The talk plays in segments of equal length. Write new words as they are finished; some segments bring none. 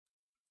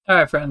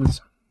Alright,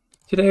 friends.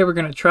 Today we're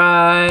going to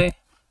try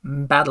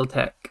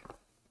Battletech.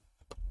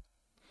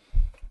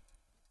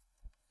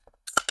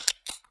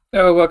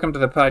 Oh, welcome to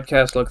the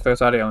podcast. Look,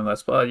 there's audio on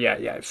this. Well, yeah.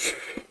 If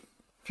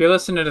you're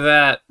listening to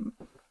that,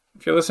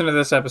 if you're listening to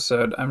this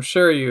episode, I'm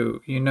sure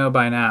you know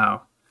by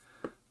now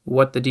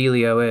what the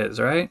dealio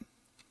is, right?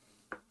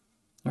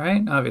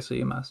 Right? Obviously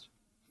you must.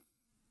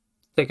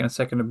 It's taking a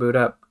second to boot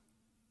up.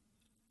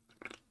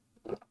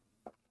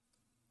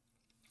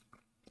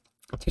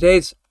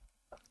 Today's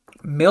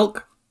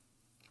milk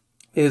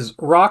is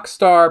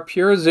Rockstar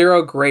Pure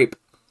Zero Grape.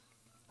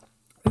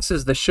 This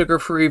is the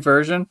sugar-free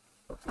version.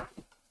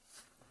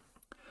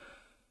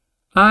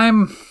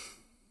 I'm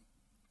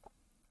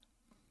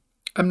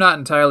not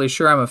entirely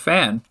sure I'm a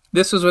fan.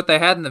 This was what they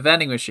had in the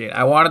vending machine.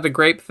 I wanted the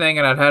grape thing,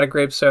 and I'd had a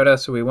grape soda,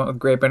 so we went with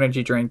grape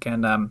energy drink,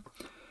 and I'm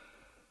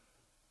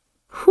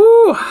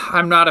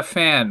not a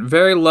fan.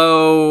 Very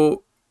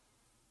low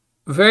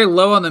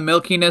on the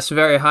milkiness,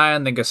 very high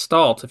on the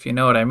gestalt, if you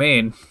know what I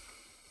mean.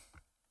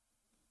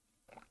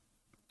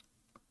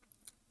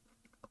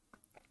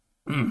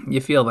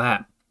 You feel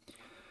that.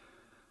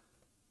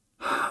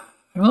 I'm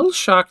a little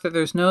shocked that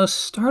there's no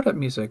startup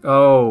music.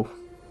 Oh.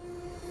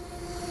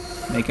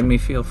 Making me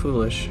feel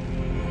foolish.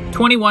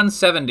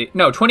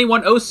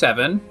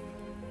 2107.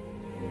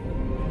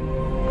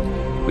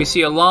 We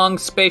see a long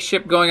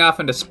spaceship going off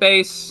into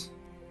space.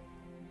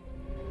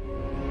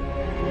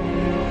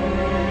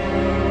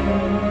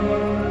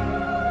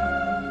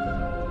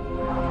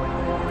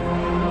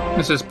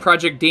 This is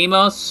Project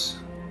Deimos.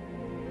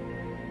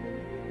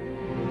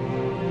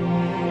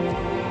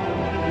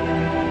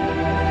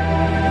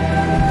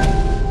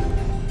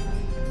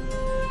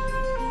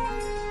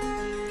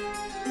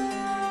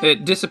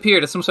 It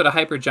disappeared as some sort of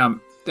hyper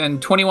jump. Then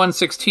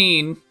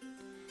 2116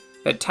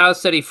 at Tau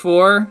Ceti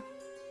 4,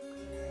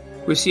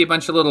 we see a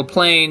bunch of little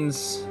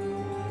planes.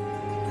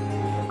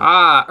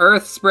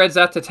 Earth spreads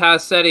out to Tau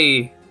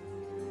Ceti,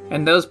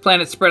 and those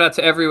planets spread out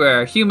to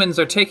everywhere. Humans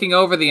are taking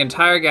over the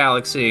entire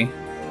galaxy.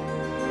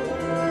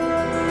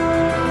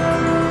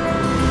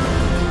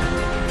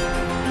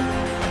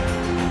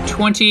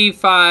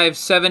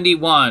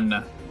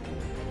 $25.71.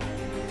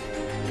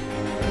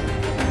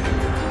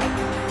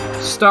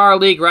 Star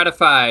League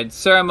ratified.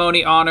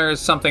 Ceremony honors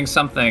something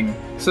something.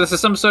 So this is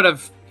some sort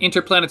of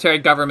interplanetary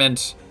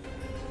government.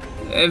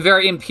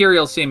 Very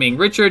imperial seeming.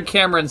 Richard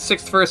Cameron,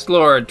 6th First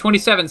Lord.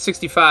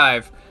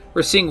 2765.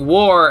 We're seeing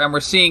war and we're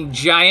seeing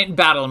giant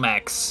battle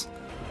mechs.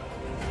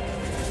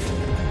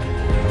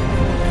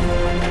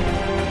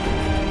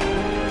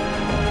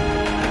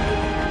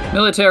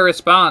 Military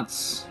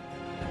response.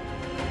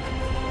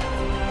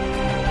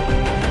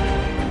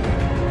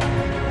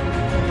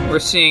 We're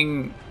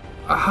seeing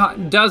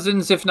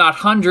dozens, if not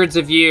hundreds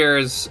of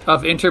years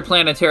of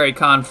interplanetary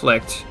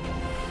conflict.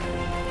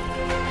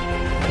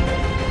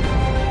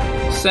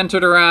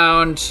 Centered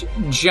around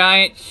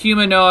giant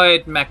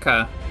humanoid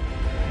mecha.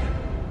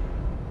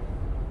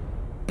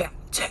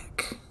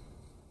 Battletech.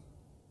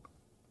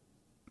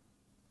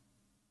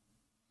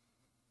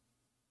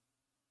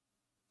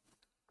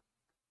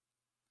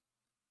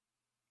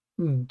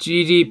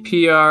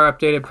 GDPR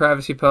updated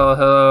privacy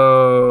policy.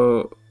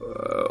 Hello.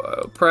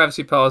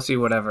 Privacy policy,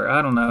 whatever.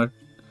 I don't know.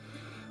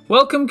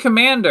 Welcome,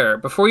 Commander.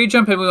 Before you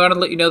jump in, we want to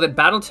let you know that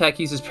Battletech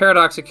uses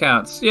Paradox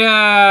accounts.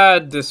 Yeah,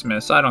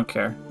 dismiss. I don't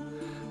care.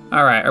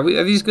 All right,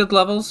 are these good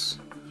levels?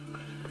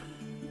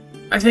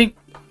 I think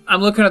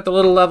I'm looking at the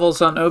little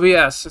levels on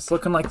OBS. It's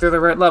looking like they're the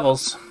right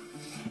levels.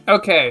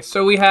 Okay,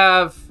 so we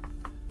have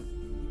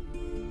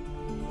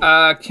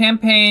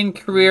campaign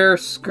career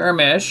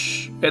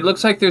skirmish. It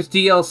looks like there's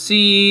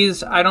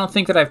DLCs. I don't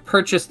think that I've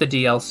purchased the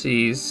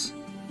DLCs.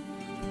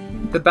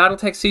 The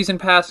Battletech Season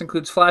Pass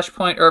includes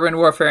Flashpoint, Urban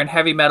Warfare, and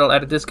Heavy Metal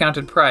at a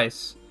discounted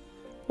price.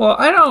 Well,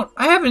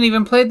 I haven't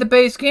even played the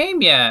base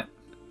game yet.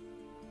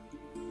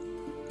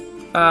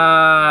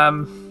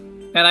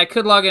 And I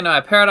could log into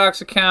my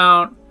Paradox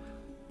account.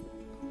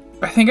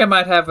 I think I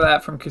might have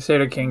that from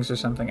Crusader Kings or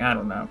something. I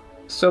don't know.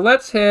 So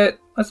let's check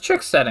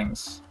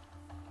settings.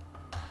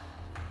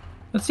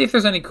 Let's see if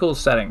there's any cool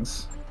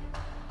settings.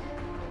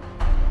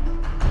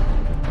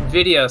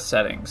 Video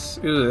settings.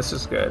 Ooh, this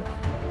is good.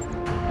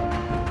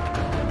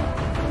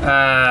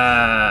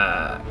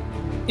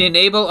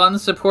 Enable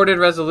unsupported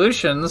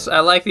resolutions.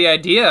 I like the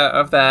idea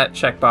of that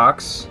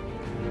checkbox.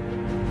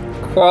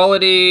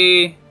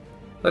 Quality.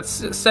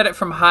 Let's set it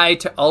from high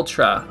to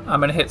ultra. I'm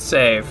gonna hit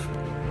save.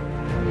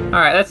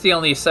 Alright, that's the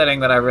only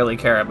setting that I really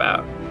care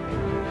about.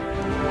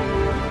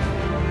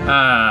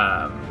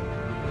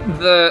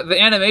 The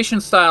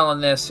animation style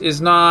on this is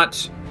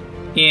not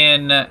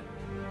in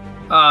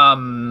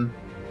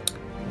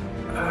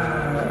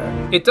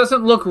it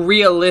doesn't look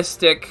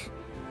realistic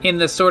in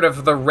the sort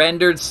of the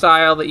rendered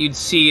style that you'd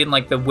see in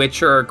like The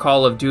Witcher or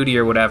Call of Duty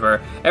or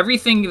whatever.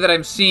 Everything that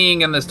I'm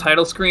seeing in this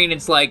title screen,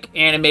 it's like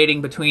animating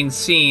between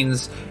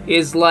scenes,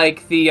 is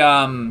like the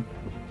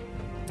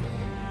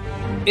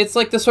it's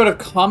like the sort of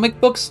comic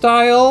book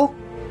style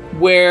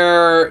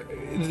where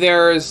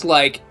there's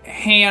like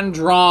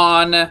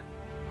hand-drawn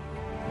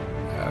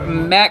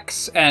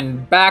mechs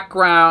and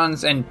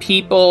backgrounds and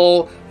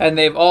people, and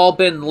they've all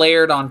been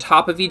layered on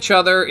top of each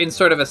other in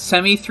sort of a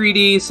semi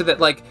 3D, so that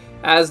like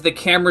as the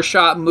camera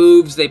shot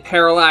moves, they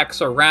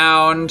parallax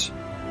around,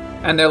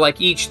 and they're like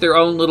each their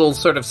own little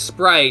sort of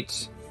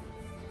sprite.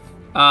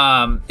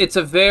 It's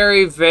a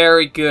very,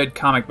 very good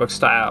comic book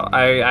style.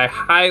 I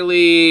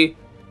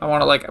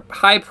want to like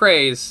high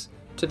praise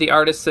to the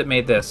artists that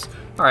made this.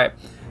 All right,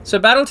 so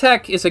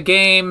BattleTech is a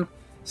game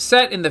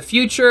set in the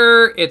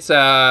future. It's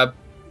a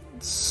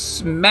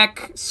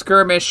mech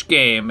skirmish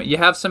game. You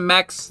have some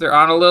mechs. They're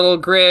on a little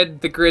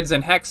grid. The grid's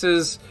in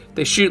hexes.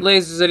 They shoot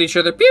lasers at each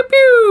other. Pew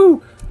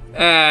pew.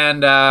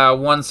 And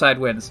one side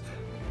wins.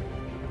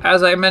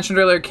 As I mentioned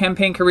earlier,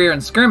 campaign, career,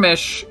 and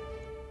skirmish.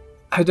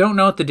 I don't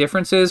know what the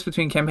difference is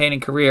between campaign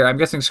and career. I'm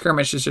guessing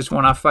skirmish is just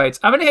one-off fights.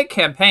 I'm gonna hit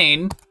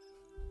campaign.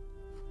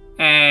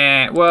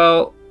 And,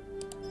 well,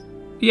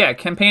 yeah,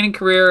 campaign and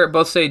career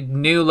both say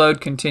new load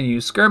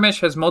continues.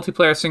 Skirmish has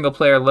multiplayer,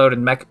 single-player load,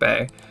 and mech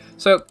bay.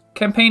 So,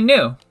 campaign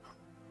new.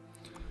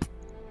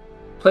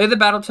 Play the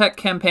BattleTech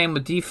campaign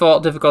with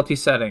default difficulty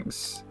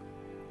settings.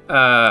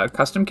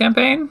 Custom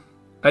campaign?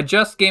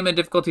 Adjust game and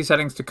difficulty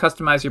settings to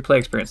customize your play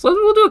experience.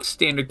 We'll do a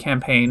standard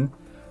campaign.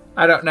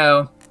 I don't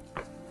know.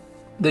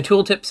 The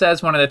tooltip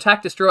says when an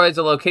attack destroys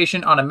a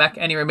location on a mech,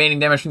 any remaining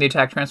damage from the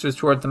attack transfers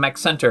towards the mech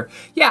center.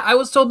 Yeah, I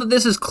was told that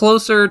this is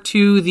closer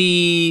to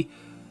the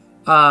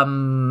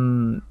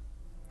board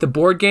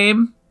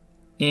game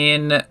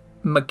in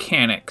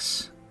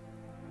mechanics.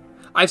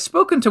 I've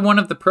spoken to one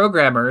of the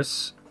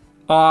programmers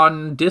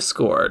on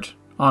Discord,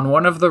 on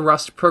one of the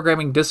Rust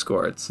programming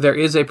Discords. There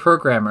is a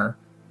programmer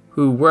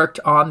who worked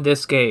on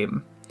this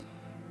game,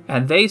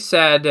 and they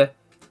said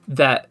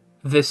that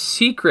the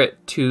secret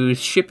to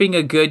shipping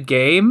a good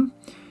game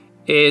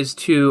is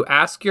to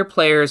ask your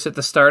players at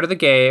the start of the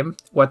game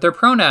what their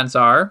pronouns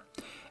are,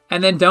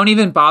 and then don't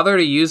even bother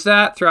to use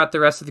that throughout the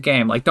rest of the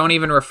game. Like, don't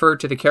even refer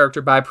to the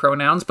character by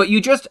pronouns, but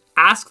you just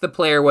ask the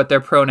player what their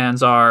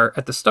pronouns are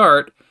at the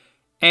start,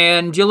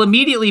 and you'll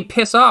immediately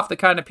piss off the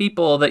kind of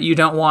people that you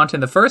don't want in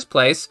the first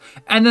place,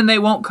 and then they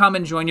won't come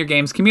and join your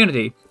game's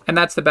community. And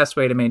that's the best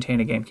way to maintain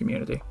a game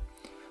community.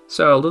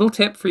 So, a little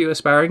tip for you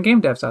aspiring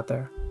game devs out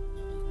there.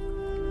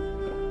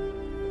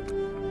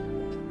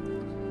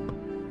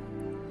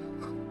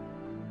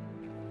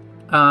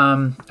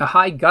 A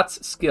high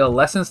guts skill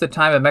lessens the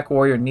time a mech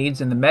warrior needs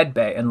in the med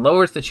bay and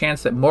lowers the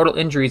chance that mortal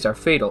injuries are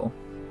fatal.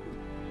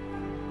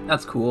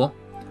 That's cool.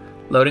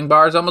 Loading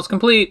bar is almost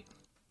complete.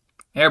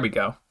 There we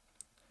go.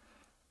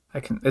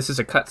 This is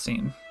a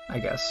cutscene, I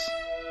guess.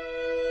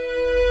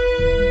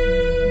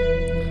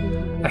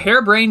 A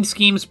Harebrained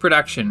Schemes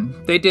production.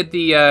 They did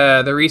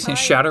the recent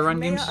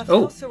Shadowrun games.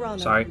 Oh,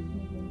 sorry.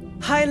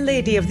 High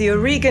Lady of the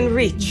Oregon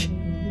Reach,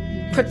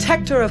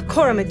 Protector of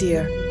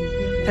Coromedir,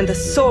 and the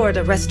Sword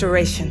of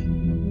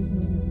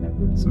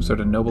Restoration. Some sort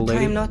of noble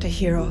lady. I am not a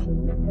hero,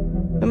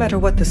 no matter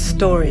what the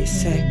stories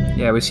say.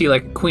 Yeah, we see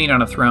like a queen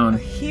on a throne. A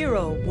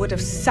hero would have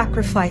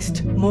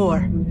sacrificed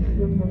more,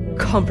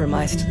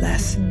 compromised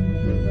less.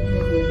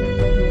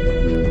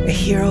 A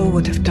hero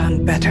would have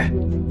done better.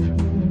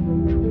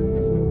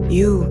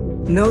 You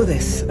know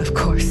this, of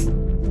course.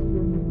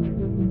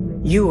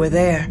 You were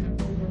there.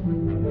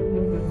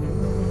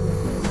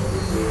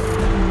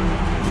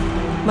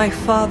 My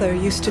father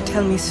used to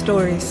tell me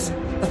stories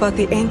about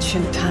the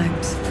ancient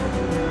times.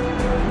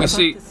 I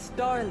see. The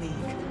Star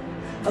League,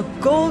 a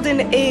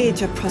golden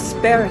age of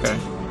prosperity,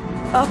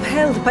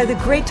 upheld by the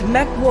great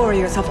mech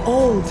warriors of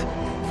old,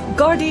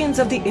 guardians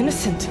of the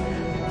innocent,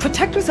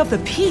 protectors of the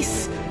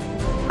peace.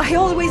 I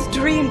always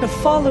dreamed of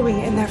following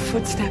in their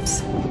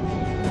footsteps.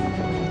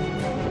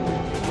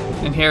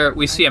 And here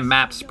we see a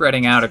map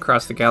spreading out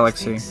across the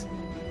galaxy.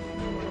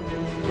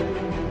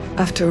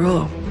 After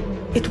all,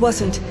 it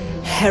wasn't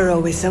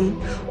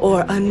heroism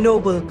or a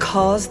noble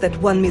cause that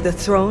won me the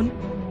throne.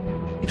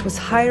 It was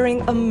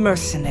hiring a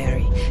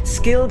mercenary,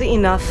 skilled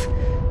enough,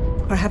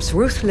 perhaps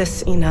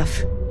ruthless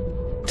enough,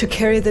 to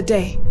carry the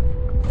day.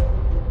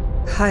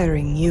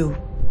 Hiring you.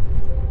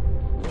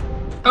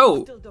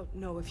 Oh! I still don't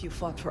know if you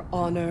fought for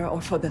honor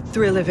or for the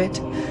thrill of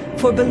it,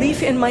 for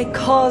belief in my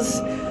cause,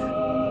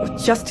 or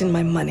just in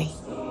my money.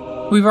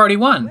 We've already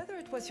won. Whether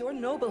it was your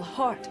noble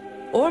heart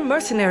or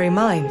mercenary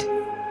mind,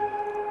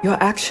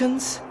 your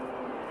actions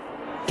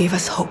gave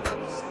us hope.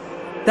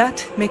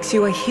 That makes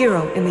you a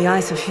hero in the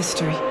eyes of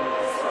history.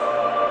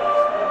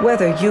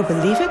 Whether you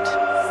believe it,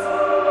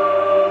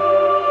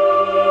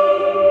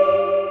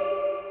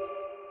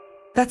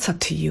 that's up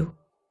to you.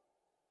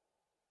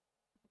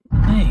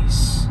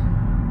 Nice.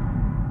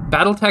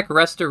 BattleTech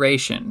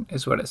Restoration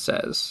is what it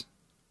says.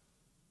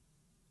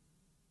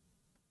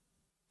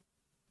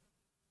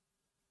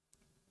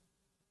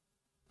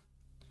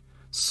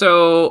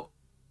 So,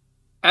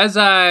 as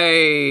I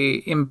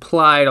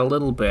implied a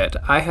little bit,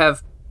 I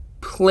have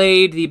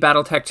played the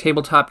BattleTech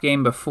tabletop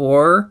game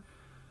before,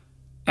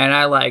 and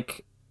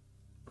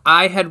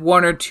I had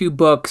one or two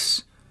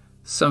books,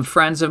 some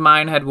friends of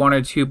mine had one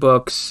or two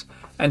books,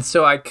 and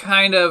so I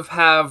kind of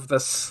have the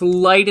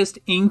slightest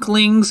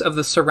inklings of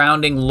the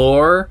surrounding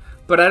lore,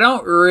 but I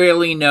don't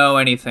really know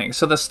anything.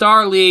 So the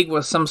Star League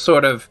was some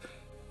sort of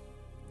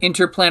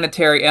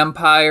interplanetary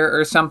empire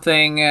or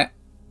something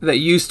that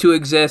used to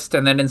exist,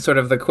 and then in sort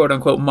of the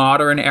quote-unquote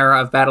modern era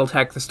of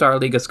Battletech, the Star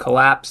League has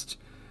collapsed,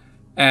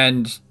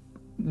 and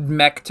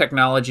mech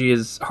technology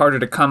is harder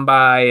to come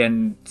by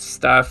and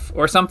stuff,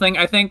 or something,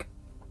 I think.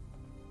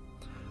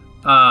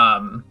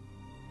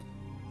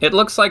 It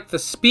looks like the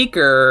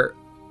speaker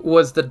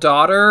was the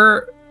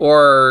daughter,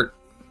 or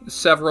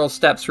several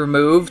steps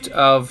removed,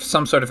 of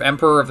some sort of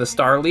emperor of the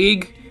Star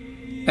League,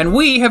 and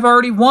we have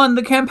already won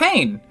the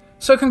campaign.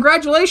 So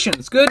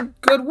congratulations, good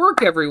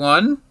work,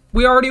 everyone.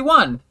 We already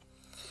won.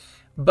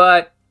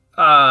 But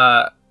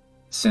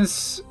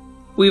since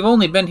we've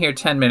only been here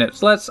 10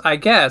 minutes,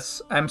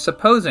 I'm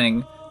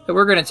supposing that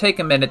we're going to take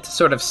a minute to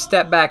sort of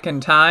step back in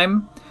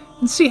time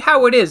and see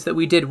how it is that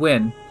we did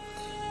win.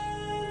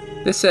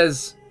 This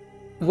says,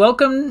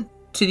 welcome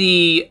to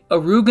the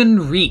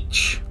Arugan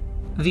Reach.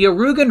 The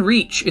Arugan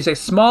Reach is a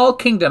small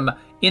kingdom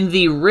in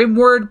the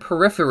Rimward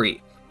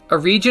Periphery, a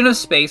region of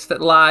space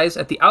that lies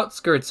at the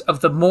outskirts of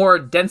the more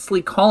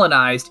densely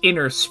colonized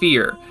Inner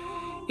Sphere.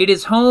 It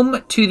is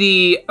home to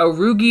the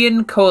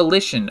Arugian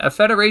Coalition, a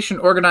federation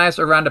organized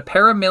around a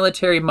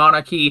paramilitary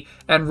monarchy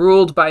and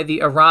ruled by the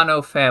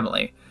Arano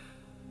family.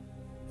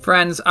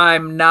 Friends,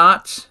 I'm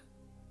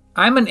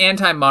an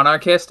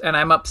anti-monarchist, and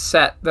I'm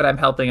upset that I'm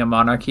helping a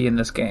monarchy in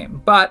this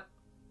game. But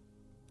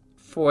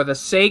for the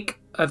sake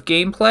of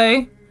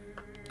gameplay,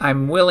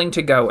 I'm willing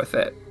to go with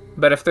it.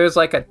 But if there's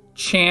like a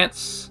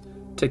chance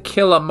to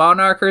kill a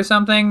monarch or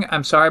something,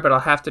 I'm sorry, but I'll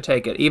have to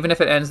take it, even if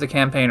it ends the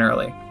campaign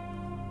early.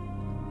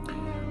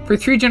 For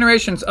 3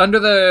 generations under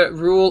the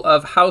rule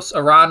of House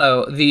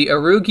Arano, the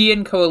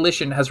Arugian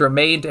Coalition has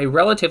remained a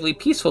relatively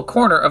peaceful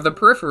corner of the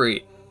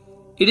periphery.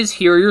 It is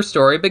here your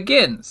story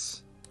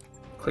begins.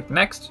 Click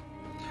next.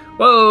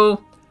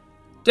 Whoa!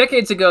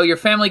 Decades ago, your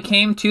family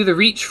came to the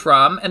Reach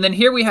from, and then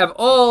here we have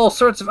all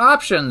sorts of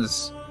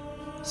options.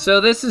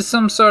 So this is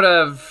some sort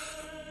of...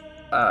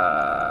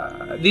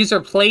 these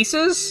are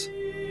places?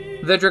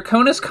 The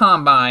Draconis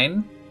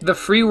Combine, the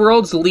Free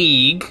Worlds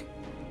League.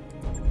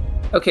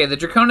 Okay, the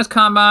Draconis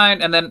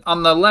Combine, and then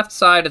on the left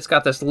side, it's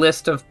got this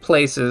list of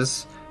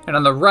places, and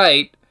on the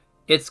right,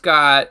 it's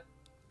got,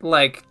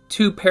 like,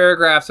 2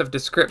 paragraphs of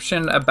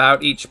description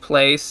about each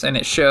place, and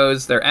it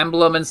shows their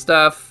emblem and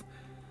stuff.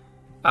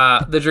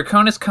 The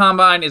Draconis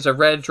Combine is a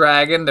red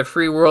dragon, the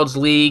Free Worlds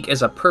League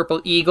is a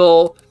purple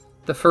eagle,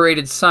 the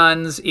Ferrated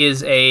Suns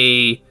is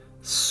a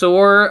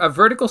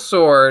vertical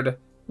sword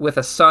with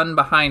a sun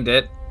behind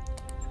it.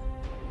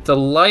 The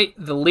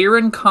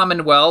Lyran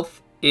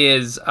Commonwealth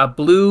is a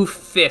blue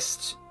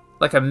fist,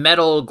 like a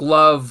metal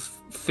glove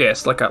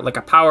fist, like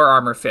a power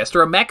armor fist,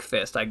 or a mech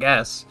fist, I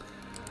guess.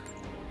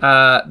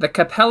 The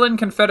Capellan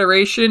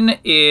Confederation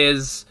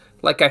is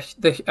like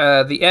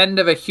the end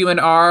of a human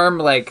arm,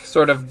 like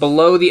sort of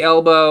below the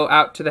elbow,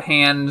 out to the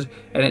hand,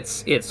 and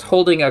it's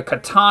holding a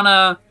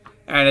katana,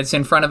 and it's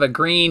in front of a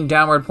green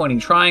downward pointing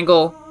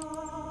triangle.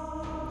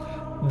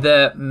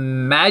 The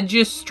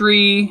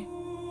Magistraki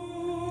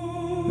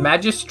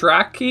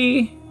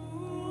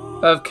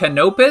of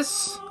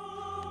Canopus,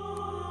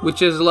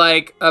 which is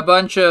like a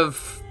bunch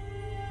of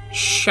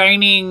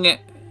shining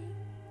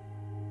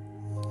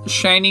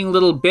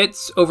little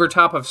bits over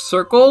top of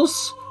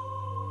circles,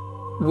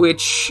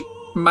 which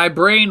my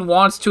brain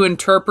wants to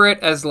interpret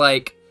as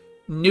like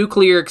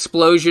nuclear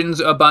explosions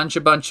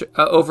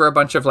over a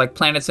bunch of like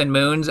planets and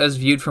moons as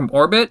viewed from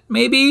orbit,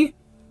 maybe.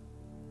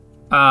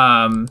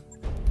 The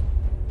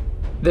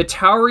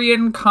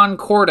Taurian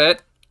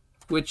Concordat,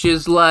 which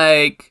is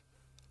like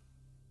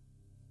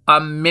a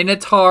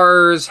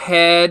minotaur's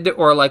head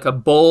or like a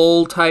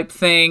bull type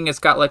thing. It's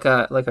got like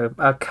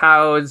a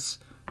cow's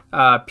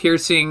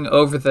piercing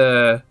over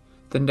the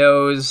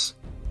nose,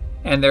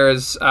 and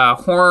there's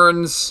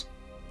horns.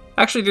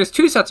 Actually, there's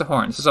 2 sets of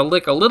horns. There's a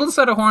little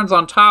set of horns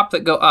on top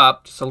that go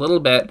up just a little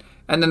bit,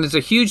 and then there's a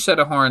huge set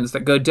of horns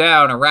that go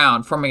down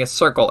around, forming a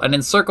circle. And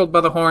encircled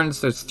by the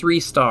horns, there's 3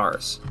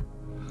 stars.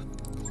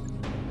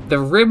 The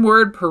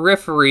Rimward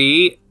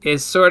Periphery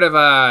is sort of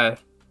a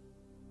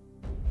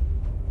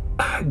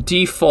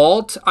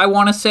default, I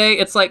want to say.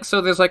 It's like,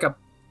 so there's like a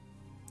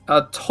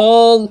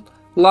tall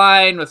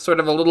line with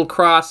sort of a little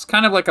cross,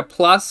 kind of like a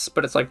plus,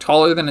 but it's like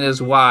taller than it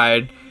is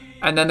wide.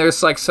 And then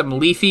there's like some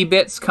leafy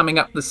bits coming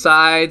up the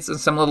sides and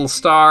some little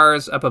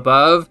stars up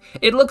above.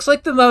 It looks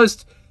like the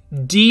most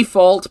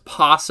default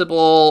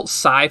possible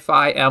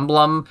sci-fi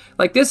emblem.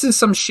 Like, this is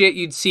some shit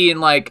you'd see in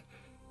like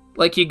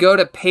you go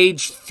to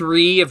page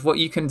 3 of what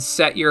you can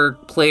set your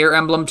player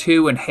emblem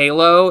to in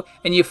Halo,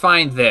 and you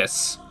find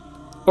this.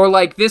 Or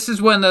like, this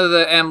is one of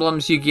the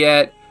emblems you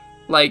get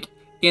like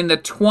in the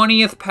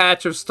 20th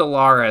patch of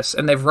Stellaris,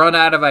 and they've run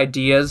out of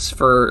ideas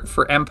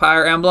for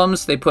Empire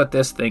emblems. They put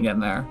this thing in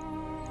there.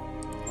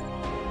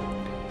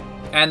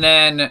 And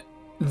then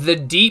the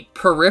Deep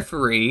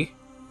Periphery,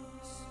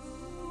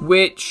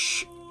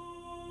 which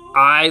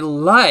I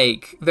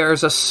like.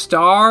 There's a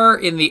star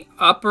in the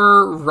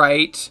upper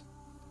right,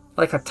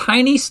 like a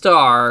tiny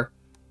star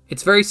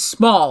It's very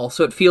small,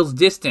 so it feels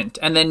distant.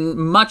 And then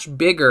much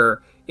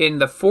bigger in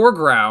the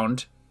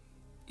foreground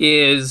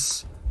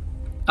is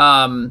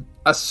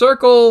a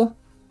circle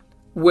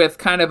with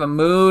kind of a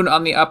moon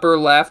on the upper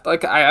left.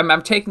 Like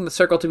I'm taking the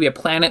circle to be a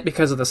planet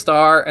because of the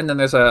star, and then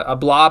there's a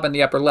blob in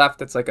the upper left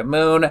that's like a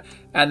moon,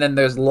 and then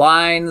there's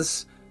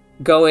lines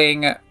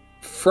going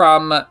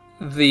from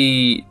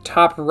the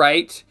top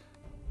right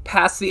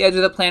past the edge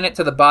of the planet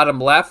to the bottom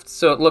left,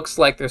 so it looks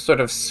like they're sort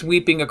of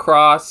sweeping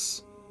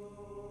across.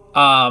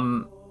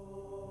 And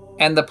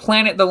the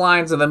planet, the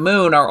lines of the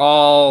moon are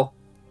all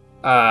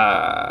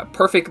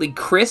perfectly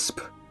crisp,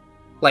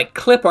 like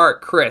clip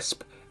art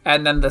crisp.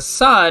 And then the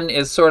sun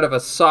is sort of a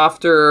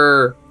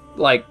softer,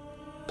 like,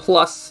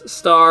 plus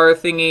star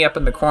thingy up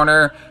in the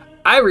corner.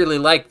 I really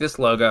like this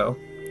logo.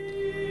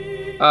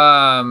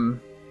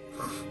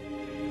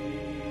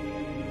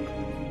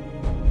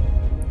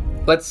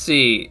 Let's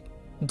see.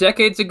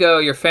 Decades ago,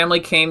 your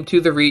family came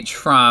to the Reach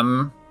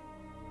from...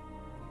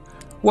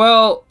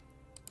 Well,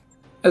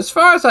 as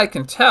far as I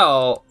can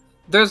tell,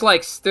 there's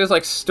like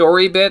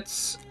story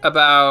bits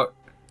about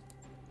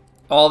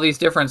all these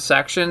different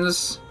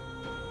sections.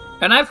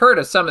 And I've heard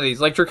of some of these,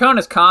 like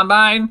Draconis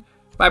Combine.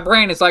 My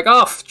brain is like,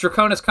 oh,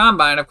 Draconis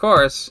Combine, of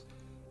course.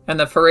 And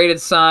the Paraded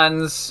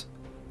Suns,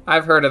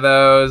 I've heard of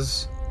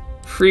those.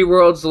 Free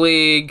Worlds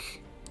League.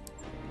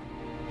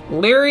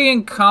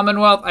 Lyrian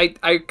Commonwealth,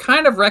 I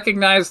kind of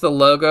recognize the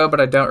logo,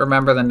 but I don't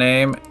remember the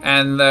name.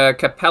 And the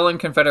Capellan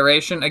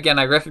Confederation, again,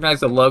 I recognize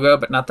the logo,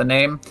 but not the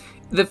name.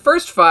 The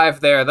first five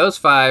there, those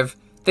five,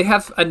 they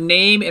have a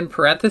name in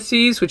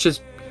parentheses, which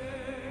is...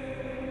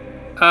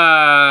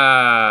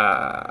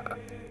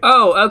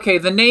 Oh, okay,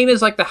 the name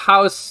is like the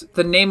house,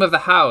 the name of the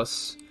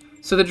house.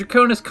 So the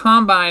Draconis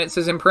Combine, it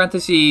says in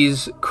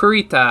parentheses,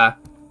 Kurita.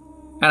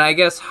 And I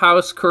guess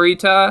House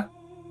Kurita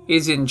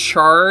is in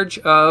charge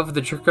of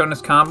the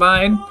Draconis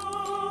Combine.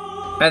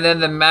 And then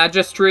the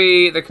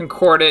Magistry, the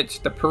Concordat,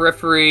 the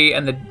Periphery,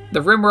 and the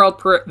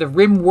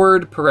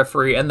Rimward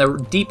Periphery, and the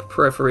Deep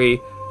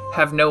Periphery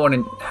have no one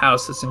in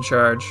house that's in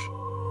charge.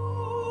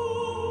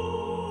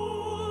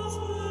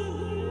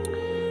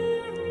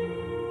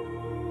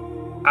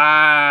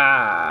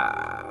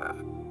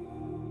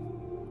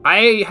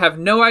 I have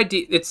no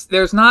idea.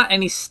 There's not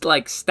any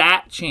like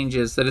stat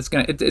changes that it's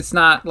gonna. It's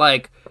not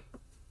like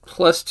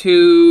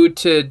 +2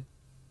 to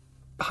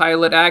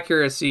pilot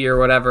accuracy or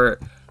whatever.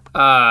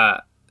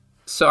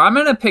 So I'm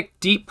gonna pick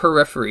Deep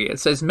Periphery. It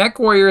says mech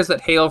warriors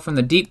that hail from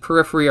the Deep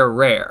Periphery are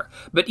rare,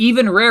 but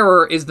even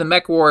rarer is the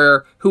mech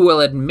warrior who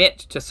will admit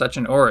to such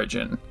an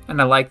origin,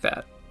 and I like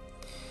that.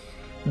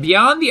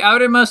 Beyond the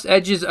outermost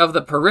edges of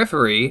the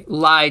periphery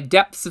lie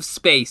depths of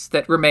space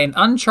that remain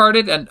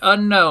uncharted and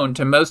unknown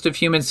to most of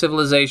human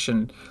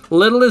civilization.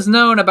 Little is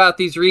known about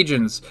these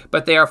regions,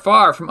 but they are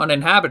far from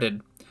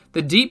uninhabited.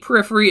 The deep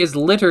periphery is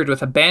littered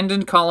with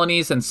abandoned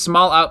colonies and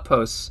small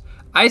outposts,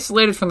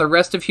 isolated from the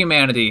rest of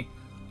humanity.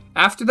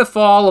 After the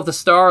fall of the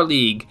Star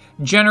League,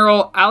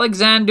 General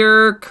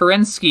Alexander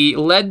Kerensky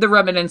led the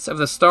remnants of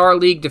the Star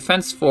League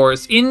Defense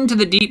Force into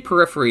the deep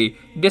periphery,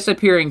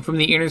 disappearing from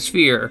the inner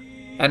sphere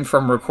and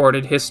from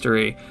recorded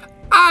history.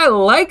 I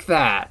like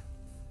that.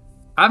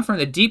 I'm from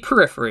the deep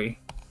periphery.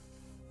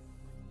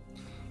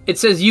 It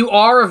says you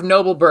are of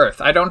noble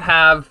birth. I don't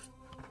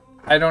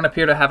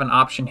appear to have an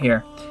option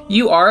here.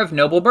 You are of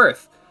noble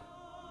birth.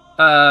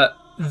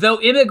 Though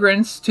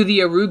immigrants to the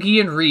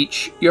Erugian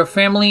Reach, your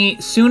family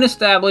soon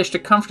established a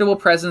comfortable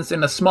presence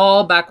in a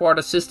small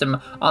backwater system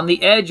on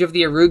the edge of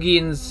the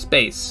Erugian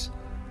space.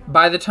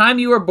 By the time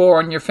you were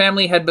born, your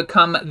family had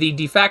become the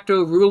de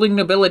facto ruling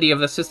nobility of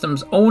the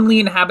system's only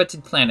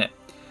inhabited planet.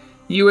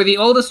 You were the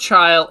oldest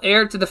child,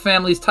 heir to the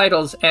family's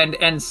titles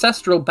and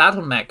ancestral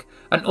battle mech,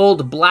 an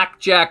old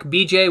Blackjack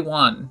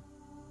BJ-1.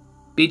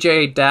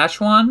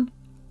 BJ-1?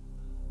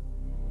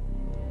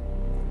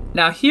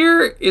 Now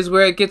here is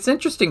where it gets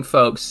interesting,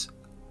 folks.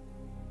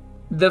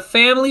 The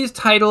family's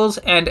titles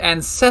and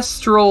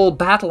ancestral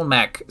battle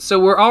mech. So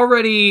we're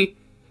already...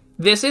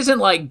 This isn't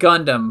like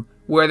Gundam,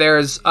 where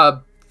there's a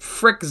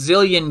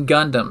frick-zillion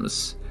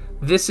Gundams.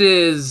 This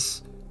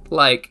is,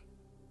 like...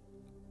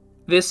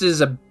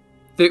 The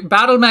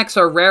battle mechs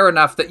are rare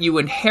enough that you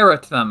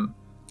inherit them,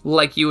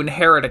 like you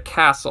inherit a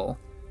castle.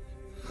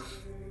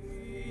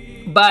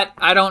 But,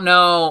 I don't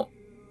know...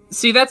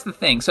 See, that's the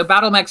thing. So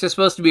battle mechs are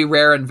supposed to be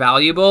rare and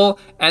valuable,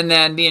 and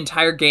then the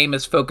entire game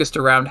is focused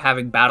around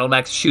having battle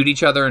mechs shoot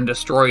each other and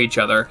destroy each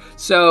other.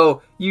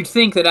 So you'd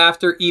think that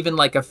after even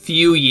like a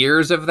few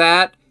years of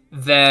that,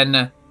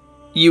 then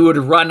you would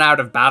run out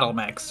of battle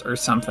mechs or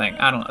something.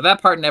 I don't know.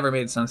 That part never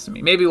made sense to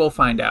me. Maybe we'll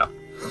find out.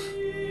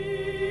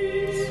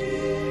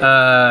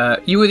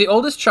 You were the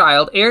oldest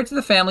child, heir to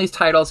the family's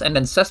titles and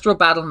ancestral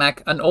battle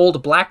mech, an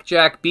old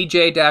Blackjack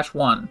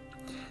BJ-1.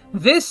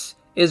 This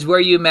is where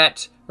you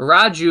met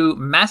Raju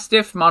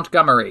Mastiff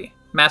Montgomery.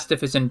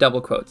 Mastiff is in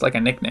double quotes, like a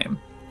nickname.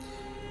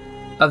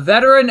 A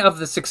veteran of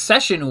the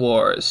Succession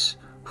Wars,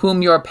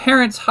 whom your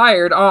parents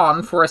hired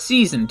on for a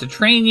season to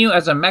train you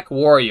as a mech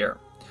warrior.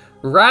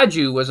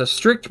 Raju was a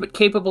strict but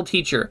capable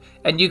teacher,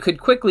 and you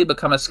quickly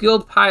became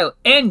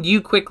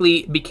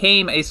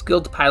a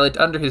skilled pilot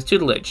under his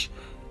tutelage.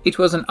 It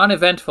was an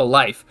uneventful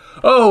life.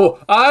 Oh,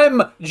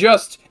 I'm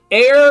just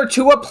heir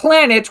to a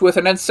planet with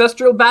an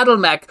ancestral battle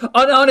mech.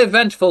 An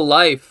uneventful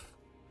life.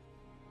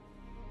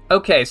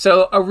 Okay,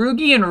 so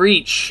Arugian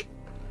Reach.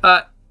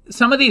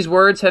 Some of these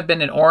words have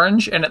been in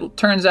orange, and it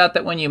turns out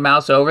that when you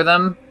mouse over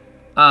them,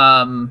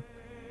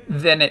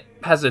 then it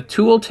has a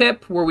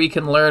tooltip where we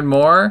can learn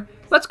more.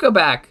 Let's go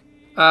back.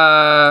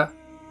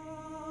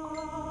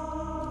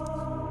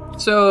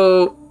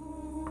 So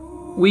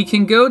we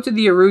can go to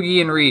the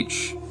Arugian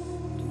Reach.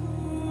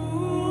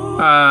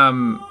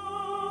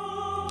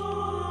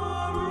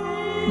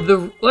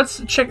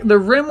 Let's check. The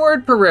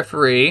Rimward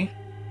Periphery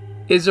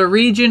is a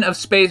region of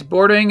space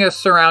bordering or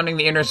surrounding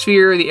the inner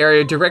sphere. The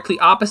area directly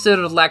opposite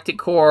of the galactic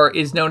core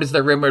is known as the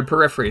Rimward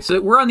Periphery. So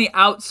we're on the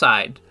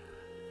outside.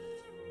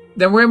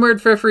 The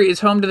Rimward Periphery is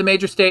home to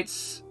major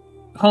states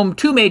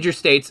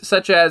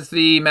such as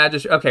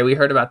the Okay, we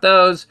heard about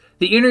those.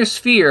 The inner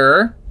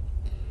sphere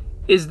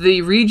is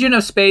the region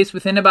of space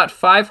within about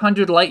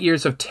 500 light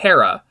years of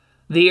Terra.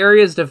 The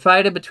area is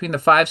divided between the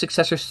 5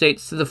 successor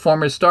states to the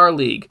former Star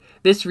League.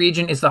 This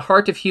region is the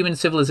heart of human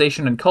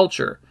civilization and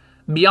culture.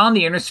 Beyond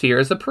the inner sphere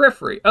is the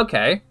periphery.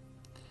 Okay.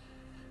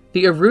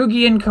 The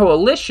Arugian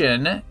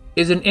Coalition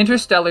is an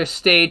interstellar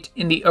state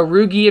in the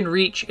Arugian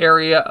Reach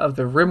area of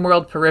the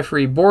Rimworld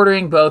Periphery,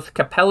 bordering both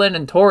Capellan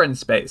and Tauran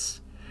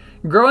space.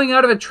 Growing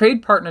out of a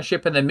trade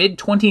partnership in the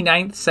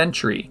mid-29th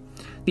century,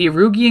 the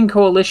Arugian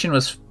Coalition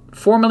was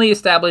formally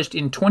established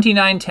in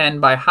 2910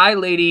 by High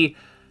Lady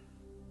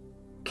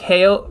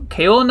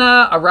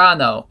Kaona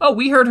Arano. Oh,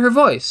 we heard her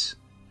voice.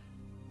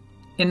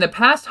 In the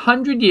past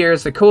 100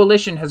 years, the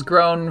coalition has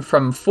grown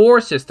from 4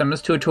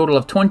 systems to a total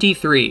of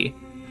 23.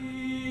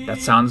 That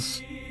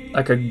sounds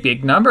like a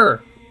big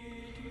number.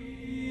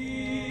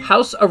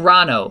 House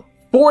Arano.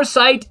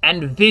 Foresight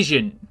and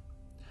vision.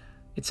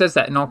 It says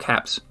that in all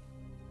caps.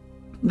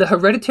 The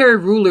hereditary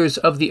rulers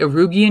of the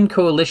Arugian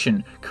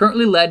Coalition,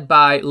 currently led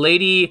by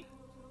Lady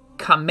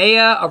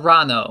Kamea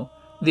Arano.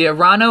 The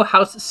Arano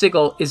House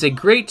sigil is a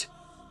great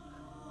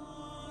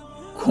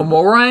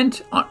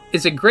cormorant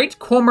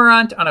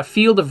on a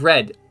field of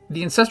red.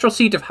 The ancestral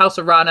seat of House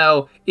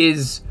Arano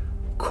is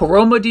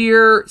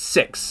Coromodir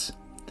 6.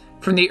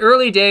 From the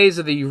early days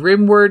of the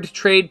Rimward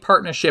Trade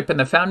Partnership and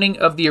the founding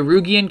of the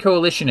Arugian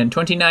Coalition in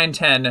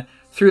 2910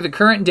 through the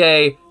current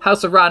day,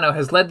 House Arano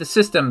has led the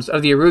systems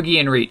of the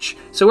Arugian Reach,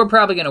 so we're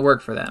probably going to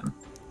work for them.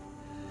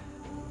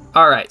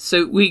 Alright,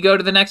 so we go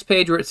to the next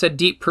page where it said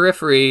Deep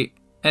Periphery,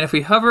 and if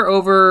we hover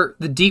over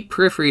the Deep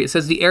Periphery, it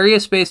says the area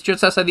of space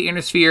just outside the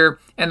inner sphere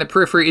and the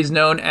periphery is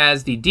known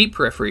as the Deep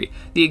Periphery.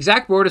 The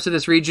exact borders of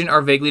this region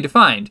are vaguely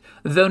defined.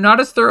 Though not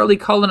as thoroughly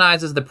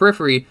colonized as the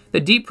periphery, the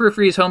Deep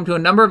Periphery is home to a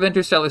number of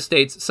interstellar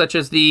states, such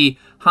as the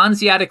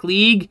Hanseatic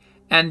League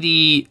and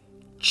the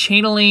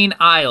Chanaline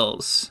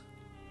Isles.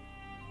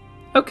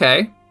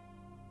 Okay.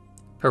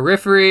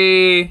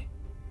 Periphery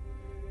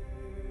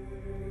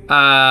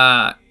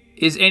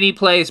is any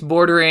place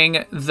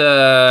bordering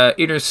the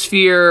inner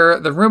sphere.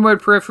 The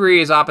Rimwood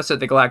Periphery is opposite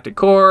the galactic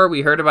core.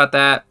 We heard about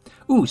that.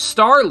 Ooh,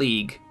 Star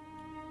League.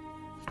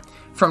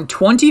 From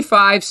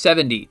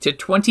 2570 to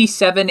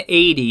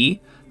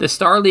 2780, the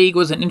Star League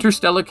was an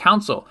interstellar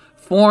council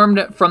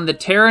formed from the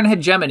Terran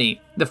hegemony,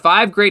 the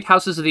 5 great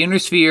houses of the inner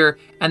sphere,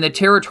 and the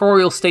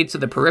territorial states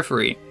of the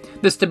periphery.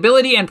 The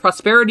stability and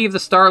prosperity of the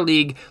Star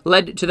League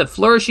led to the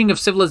flourishing of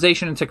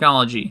civilization and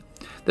technology.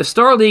 The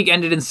Star League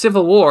ended in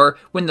civil war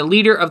when the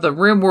leader of the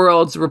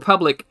Rimworld's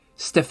Republic,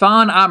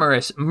 Stefan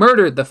Amaris,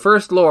 murdered the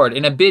First Lord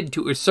in a bid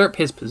to usurp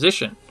his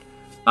position.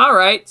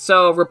 Alright,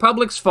 so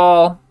Republics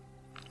fall.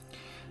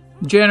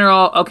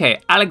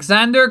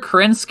 Alexander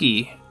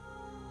Kerensky.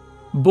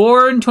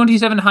 Born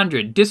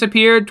 2700,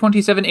 disappeared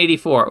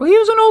 2784. Well, he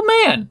was an old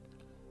man.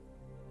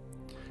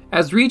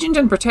 As Regent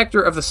and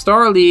Protector of the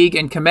Star League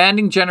and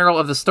Commanding General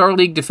of the Star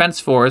League Defense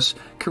Force,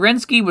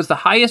 Kerensky was the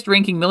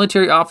highest-ranking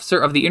military officer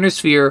of the Inner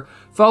Sphere.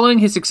 Following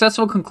his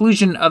successful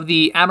conclusion of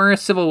the Amaris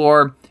Civil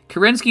War,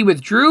 Kerensky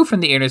withdrew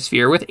from the Inner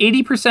Sphere with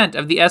 80%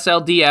 of the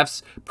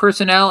SLDF's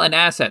personnel and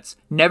assets,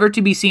 never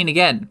to be seen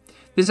again.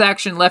 This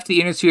action left the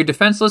Inner Sphere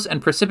defenseless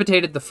and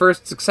precipitated the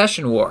First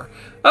Succession War.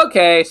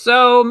 Okay,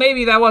 so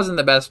maybe that wasn't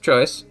the best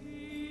choice.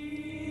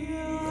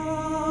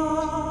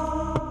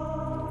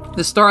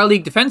 The Star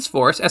League Defense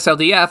Force,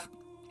 SLDF,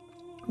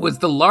 was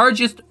the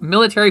largest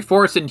military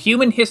force in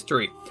human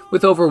history,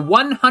 with over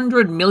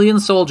 100 million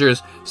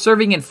soldiers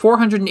serving in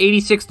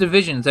 486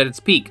 divisions at its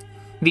peak.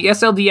 The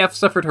SLDF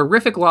suffered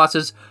horrific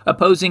losses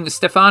opposing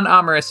Stefan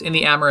Amaris in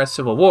the Amaris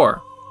Civil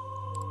War.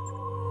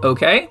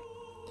 Okay.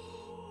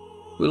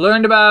 We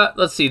learned about,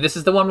 let's see, this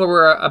is the one where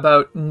we're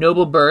about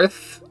Noble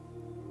Birth.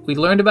 We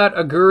learned about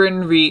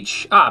Agurin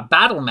Reach.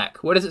 Battle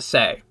Mech. What does it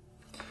say?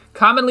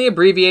 Commonly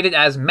abbreviated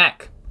as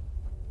Mech.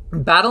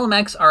 Battle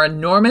mechs are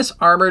enormous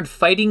armored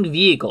fighting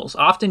vehicles,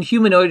 often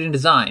humanoid in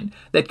design,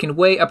 that can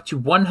weigh up to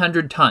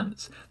 100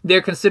 tons. They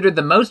are considered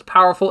the most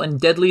powerful and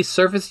deadly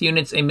surface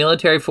units a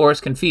military force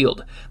can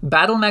field.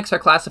 Battle mechs are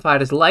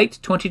classified as light,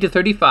 20 to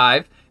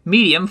 35,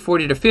 medium,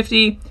 40 to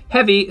 50,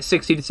 heavy,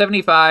 60 to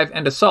 75,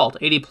 and assault,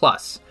 80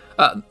 plus.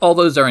 All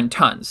those are in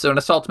tons, so an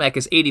assault mech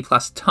is 80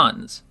 plus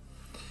tons.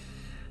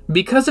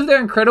 Because of their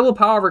incredible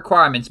power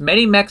requirements,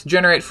 many mechs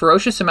generate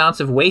ferocious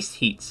amounts of waste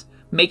heats,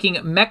 making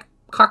mech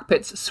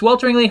cockpits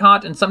swelteringly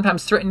hot and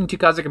sometimes threatening to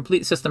cause a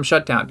complete system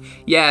shutdown.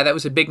 Yeah, that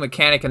was a big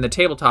mechanic in the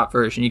tabletop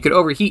version. You could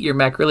overheat your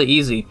mech really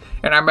easy.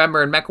 And I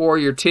remember in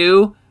MechWarrior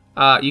 2,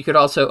 you could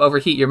also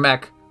overheat your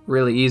mech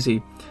really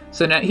easy.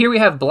 So now here we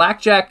have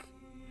Blackjack.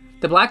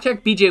 The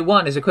Blackjack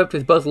BJ-1 is equipped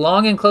with both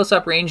long and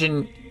close-up range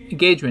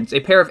engagements. A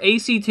pair of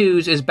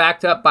AC-2s is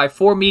backed up by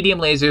 4 medium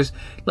lasers,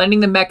 lending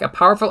the mech a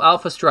powerful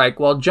alpha strike,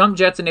 while jump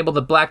jets enable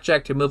the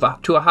Blackjack to move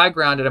up to a high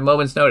ground at a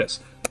moment's notice.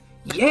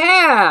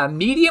 Yeah,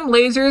 medium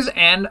lasers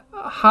and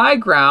high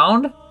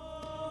ground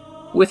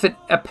with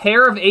a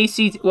pair of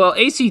AC... Well,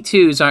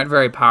 AC-2s aren't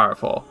very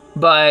powerful,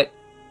 but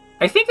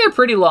I think they're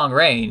pretty long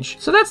range,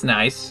 so that's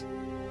nice.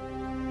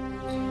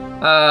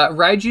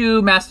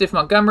 Raiju Mastiff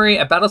Montgomery,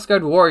 a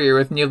battle-scarred warrior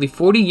with nearly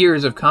 40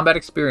 years of combat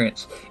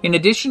experience. In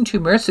addition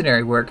to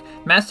mercenary work,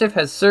 Mastiff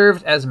has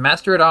served as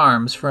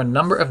master-at-arms for a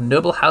number of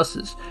noble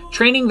houses,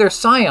 training their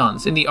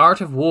scions in the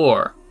art of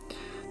war.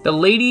 The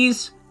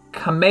ladies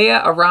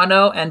Kamea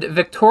Arano and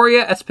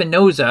Victoria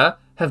Espinoza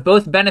have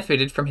both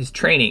benefited from his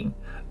training.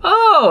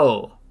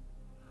 Oh!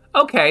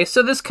 Okay,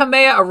 so this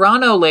Kamea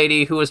Arano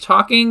lady who was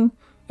talking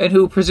and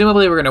who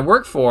presumably we're going to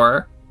work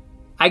for,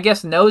 I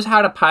guess knows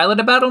how to pilot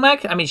a battle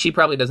mech? I mean, she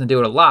probably doesn't do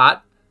it a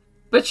lot,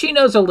 but she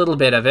knows a little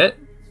bit of it.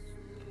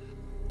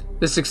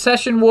 The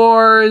Succession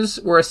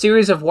Wars were a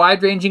series of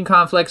wide-ranging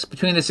conflicts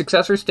between the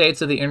successor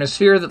states of the Inner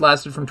Sphere that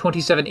lasted from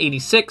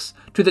 2786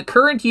 to the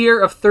current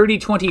year of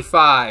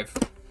 3025.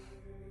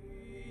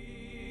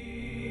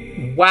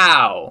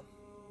 Wow.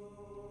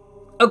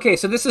 Okay,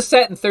 so this is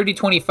set in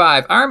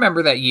 3025. I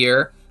remember that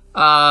year.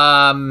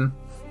 I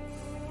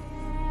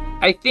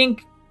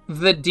think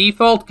the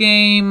default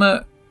game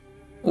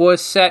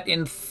was set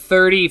in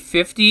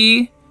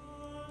 3050,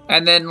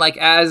 and then like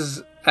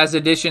as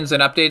additions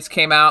and updates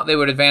came out, they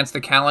would advance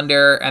the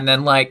calendar, and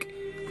then like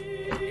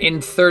in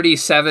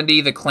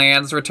 3070 the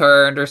clans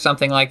returned or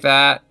something like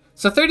that.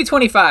 So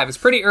 3025 is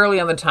pretty early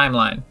on the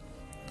timeline.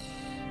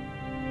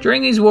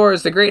 During these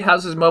wars, the Great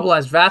Houses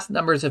mobilized vast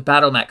numbers of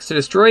battle mechs to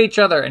destroy each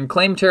other and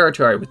claim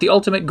territory, with the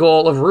ultimate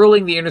goal of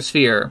ruling the Inner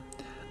Sphere.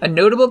 A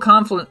notable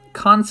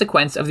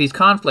consequence of these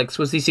conflicts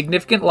was the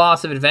significant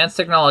loss of advanced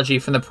technology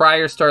from the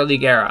prior Star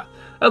League era.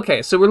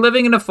 Okay, so we're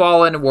living in a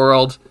fallen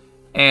world,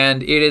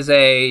 and it is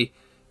a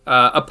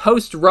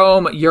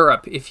post-Rome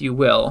Europe, if you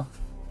will.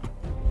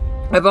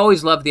 I've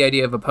always loved the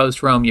idea of a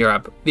post-Rome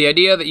Europe. The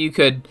idea that you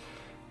could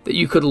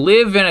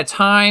live in a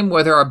time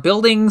where there are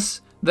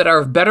buildings that are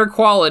of better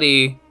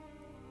quality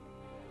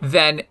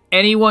than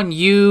anyone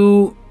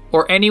you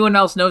or anyone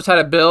else knows how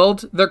to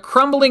build. They're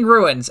crumbling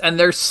ruins, and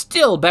they're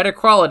still better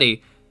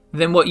quality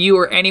than what you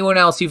or anyone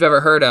else you've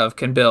ever heard of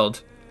can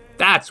build.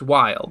 That's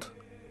wild.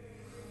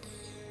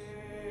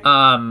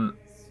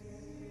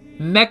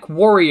 Mech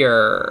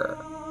Warrior.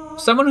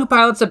 Someone who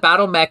pilots a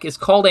battle mech is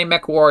called a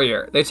Mech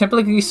Warrior. They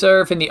typically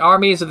serve in the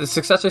armies of the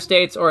successor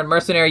states or in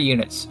mercenary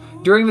units.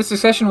 During the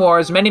Succession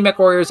Wars, many Mech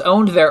Warriors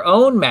owned their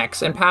own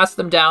mechs and passed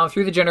them down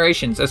through the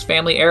generations as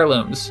family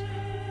heirlooms.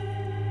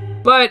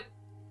 But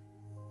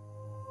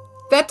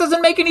that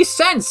doesn't make any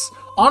sense.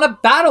 On a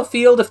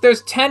battlefield, if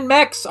there's 10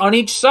 mechs on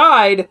each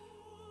side,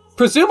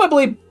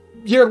 presumably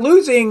you're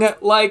losing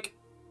like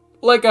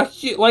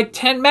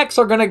 10 mechs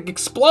are gonna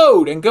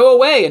explode and go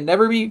away and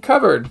never be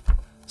recovered.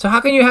 So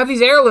how can you have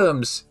these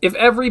heirlooms if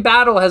every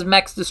battle has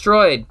mechs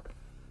destroyed?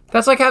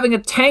 That's like having a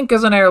tank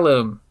as an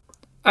heirloom.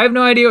 I have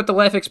no idea what the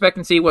life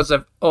expectancy was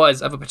of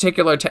a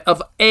particular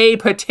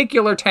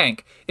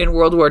tank in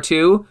World War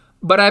II,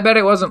 but I bet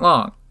it wasn't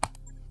long.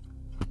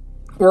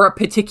 Or a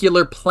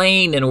particular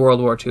plane in World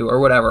War II, or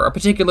whatever, a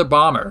particular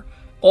bomber.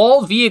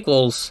 All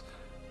vehicles,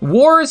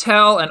 war is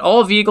hell, and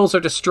all vehicles are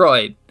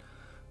destroyed.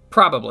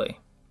 Probably.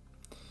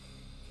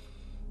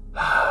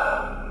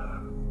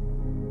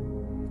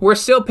 We're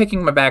still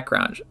picking my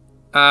background.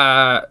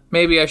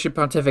 Maybe I should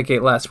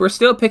pontificate less. We're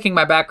still picking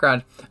my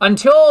background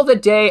until the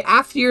day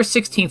after your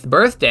 16th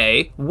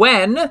birthday,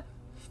 when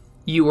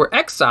you were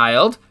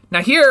exiled.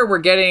 Now here we're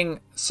getting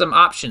some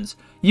options.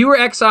 You were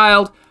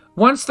exiled.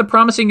 Once the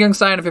promising young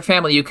scion of your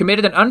family, you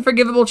committed an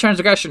unforgivable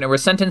transgression and were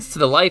sentenced to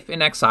the life in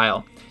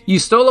exile. You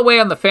stole away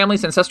on the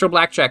family's ancestral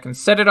blackjack and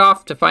set it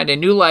off to find a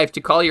new life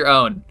to call your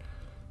own.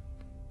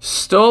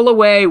 Stole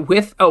away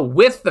with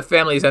the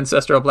family's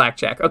ancestral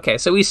blackjack. Okay,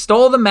 so we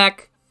stole the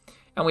mech,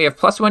 and we have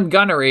 +1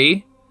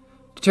 gunnery.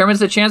 Determines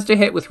the chance to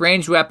hit with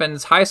ranged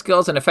weapons, high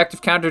skills, and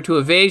effective counter to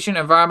evasion,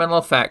 environmental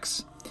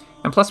effects.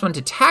 And +1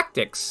 to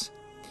tactics.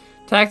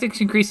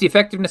 Tactics increase the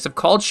effectiveness of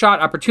called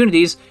shot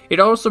opportunities. It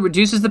also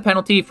reduces the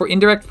penalty for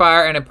indirect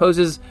fire and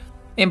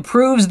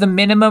improves the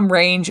minimum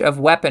range of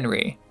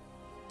weaponry.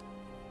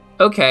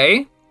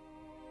 Okay.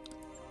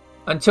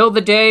 Until the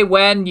day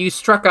when you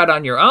struck out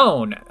on your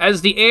own.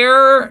 As the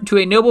heir to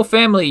a noble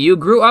family, you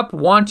grew up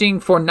wanting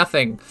for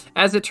nothing.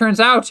 As it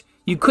turns out,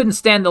 you couldn't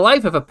stand the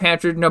life of a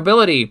pampered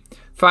nobility.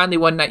 Finally,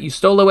 one night, you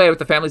stole away with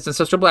the family's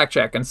ancestral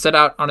blackjack and set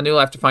out on a new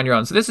life to find your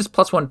own. So this is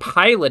 +1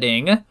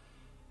 piloting.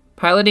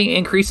 Piloting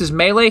increases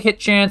melee hit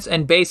chance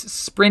and base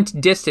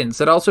sprint distance.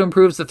 It also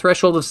improves the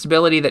threshold of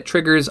stability that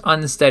triggers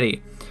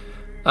unsteady.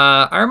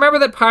 I remember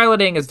that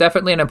piloting is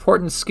definitely an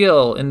important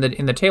skill in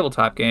the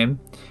tabletop game.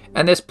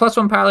 And this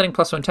 +1 piloting,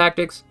 +1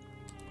 tactics.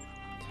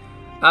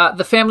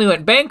 The family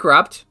went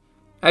bankrupt.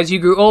 As you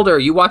grew older,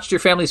 you watched your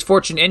family's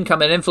fortune,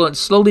 income, and influence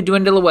slowly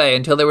dwindle away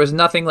until there was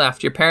nothing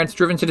left. Your parents,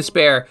 driven to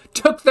despair,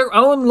 took their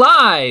own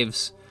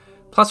lives.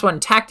 +1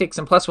 tactics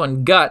and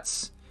 +1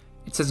 guts.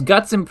 It says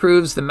guts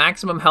improves the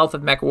maximum health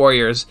of mech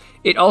warriors.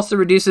 It also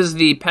reduces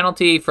the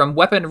penalty from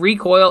weapon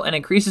recoil and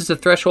increases the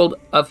threshold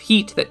of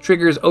heat that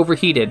triggers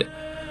overheated.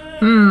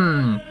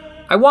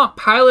 I want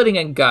piloting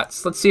and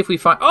guts. Let's see if we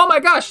find... Oh my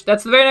gosh,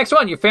 that's the very next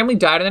one. Your family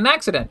died in an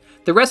accident.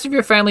 The rest of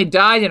your family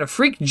died in a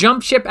freak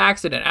jump ship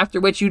accident, after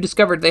which you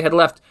discovered they had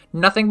left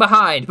nothing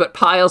behind but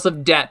piles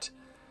of debt.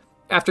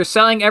 After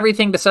selling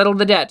everything to settle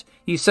the debt,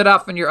 you set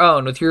off on your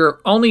own with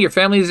only your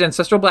family's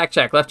ancestral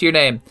blackjack left to your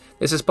name.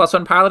 This is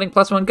 +1 piloting,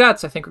 +1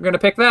 guts. I think we're going to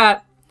pick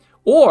that.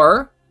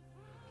 Or...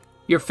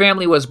 your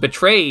family was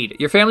betrayed.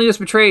 Your family was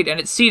betrayed and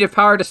its seat of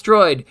power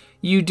destroyed.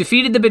 You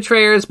defeated the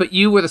betrayers, but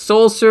you were the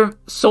sole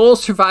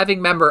surviving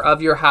member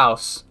of your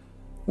house.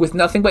 With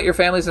nothing but your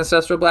family's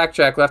ancestral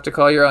blackjack left to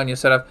call your own, you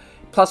set up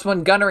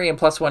 +1 gunnery and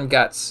 +1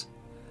 guts.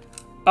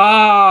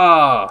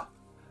 Oh!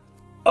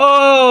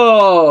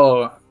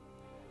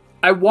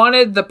 I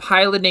wanted the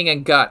piloting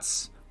and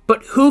guts,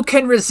 but who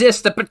can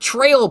resist the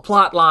betrayal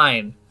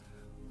plotline?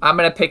 I'm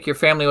gonna pick your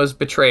family was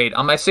betrayed.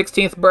 On my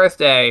 16th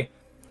birthday,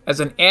 as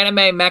an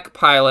anime mech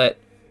pilot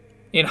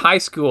in high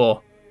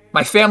school,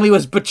 my family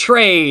was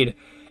betrayed,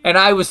 and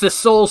I was the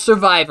sole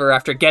survivor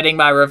after getting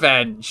my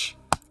revenge.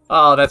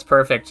 Oh, that's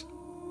perfect.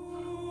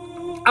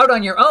 Out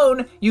on your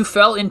own, you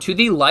fell into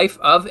the life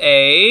of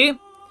a...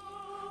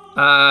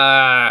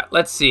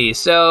 let's see.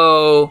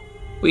 So,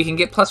 we can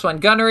get +1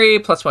 gunnery,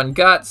 +1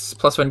 guts,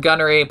 +1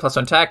 gunnery,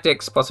 +1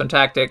 tactics, +1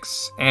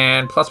 tactics,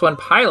 and +1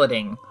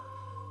 piloting.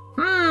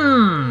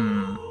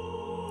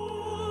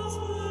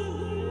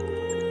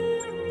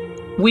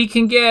 We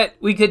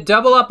could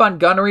double up on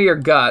gunnery or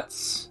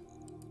guts,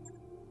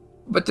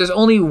 but there's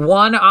only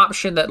one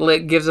option that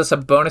gives us a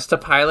bonus to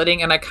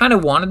piloting, and I kind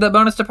of wanted the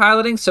bonus to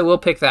piloting, so we'll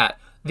pick that.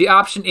 The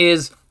option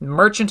is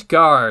Merchant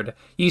Guard.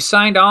 You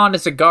signed on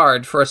as a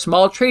guard for a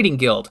small trading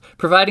guild,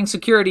 providing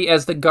security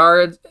as the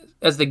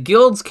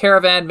guild's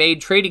caravan made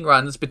trading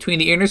runs between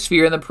the inner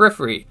sphere and the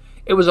periphery.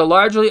 It was a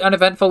largely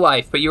uneventful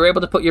life, but you were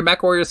able to put your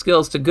mech warrior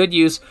skills to good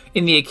use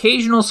in the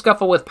occasional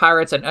scuffle with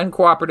pirates and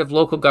uncooperative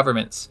local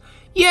governments.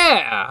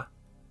 Yeah!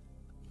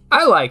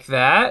 I like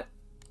that.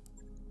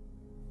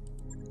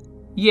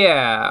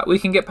 Yeah, we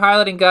can get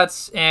piloting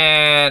guts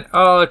and...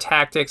 oh,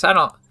 tactics.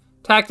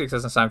 Tactics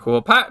doesn't sound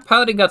cool.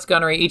 Piloting guts,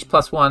 gunnery, each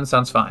 +1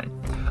 sounds fine.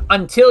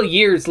 Until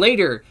years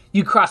later,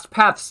 you crossed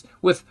paths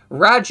with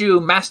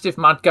Raju Mastiff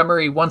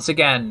Montgomery once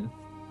again.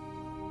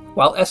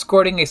 While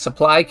escorting a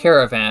supply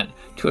caravan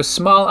to a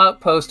small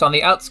outpost on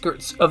the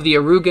outskirts of the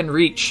Arugan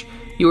Reach,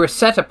 you were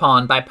set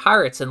upon by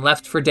pirates and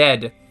left for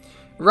dead.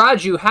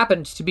 Raju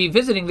happened to be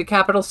visiting the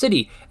capital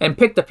city and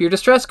picked up your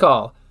distress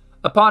call.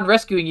 Upon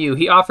rescuing you,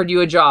 he offered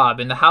you a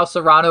job in the House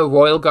Arano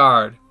Royal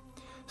Guard.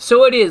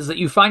 So it is that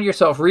you find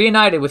yourself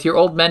reunited with your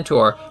old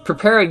mentor,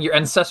 preparing your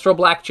ancestral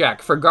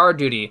blackjack for guard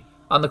duty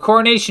on the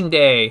coronation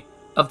day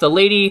of the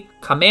Lady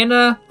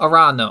Kamena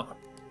Arano.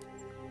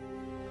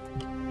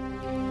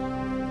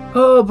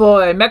 Oh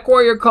boy, Mech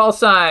Warrior call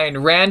sign,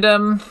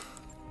 random.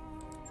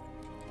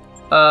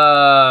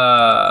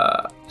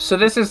 So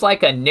this is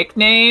like a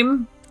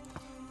nickname?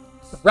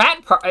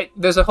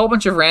 There's a whole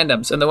bunch of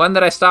randoms, and the one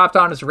that I stopped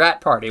on is Rat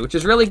Party, which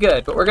is really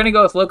good, but we're gonna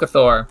go with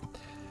Locathor.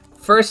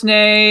 First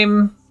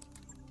name,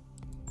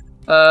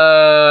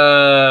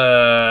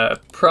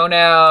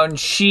 pronoun,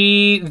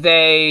 she,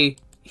 they,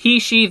 he,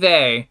 she,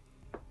 they.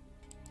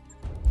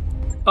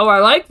 Oh, I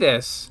like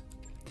this.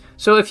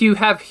 So if you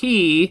have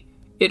he,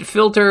 it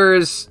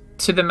filters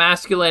to the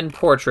masculine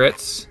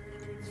portraits.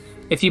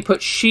 If you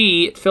put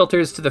she, it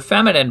filters to the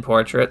feminine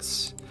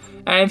portraits.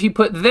 And if you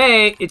put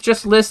they, it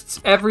just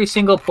lists every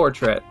single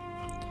portrait.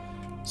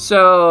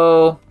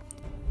 So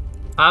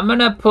I'm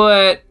gonna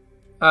put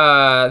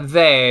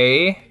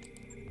they.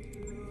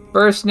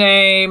 First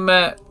name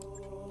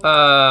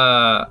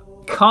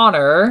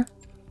Connor.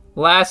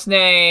 Last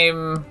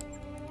name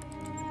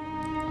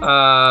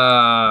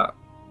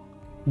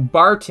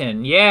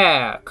Barton.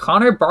 Yeah,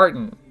 Connor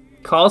Barton.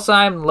 Call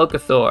sign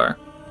Locathor.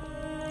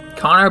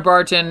 Connor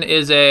Barton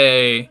is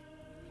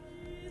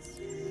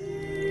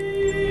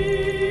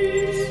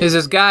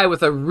this guy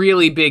with a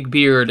really big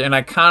beard, and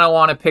I kind of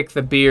want to pick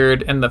the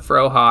beard and the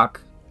frohawk.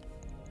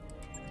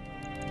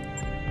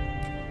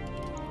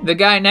 The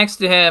guy next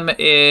to him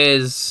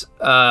is,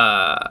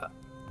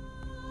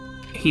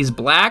 he's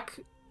black.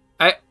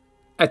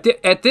 I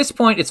at this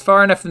point, it's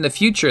far enough in the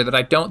future that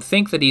I don't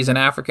think that he's an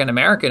African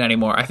American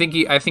anymore. I think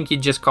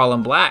you'd just call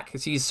him black,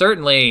 because he's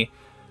certainly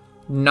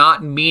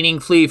not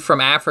meaningfully from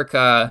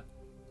Africa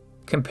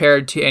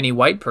compared to any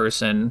white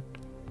person.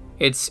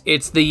 It's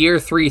the year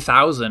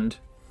 3000.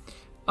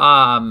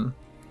 But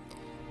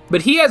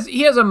he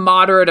has a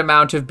moderate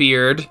amount of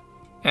beard,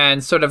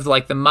 and sort of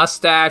like the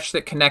mustache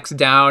that connects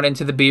down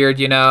into the beard,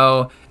 you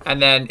know,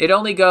 and then it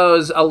only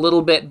goes a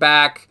little bit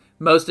back.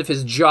 Most of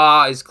his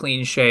jaw is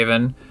clean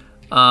shaven.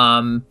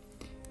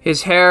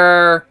 His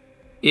hair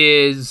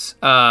is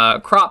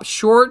cropped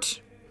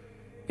short.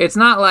 It's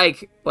not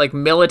like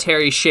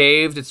military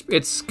shaved.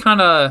 It's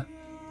kind of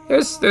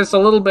there's a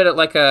little bit of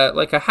like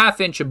a half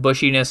inch of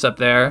bushiness up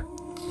there.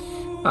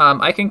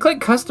 I can click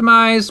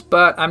customize,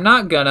 but I'm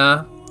not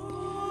gonna.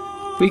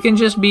 We can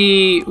just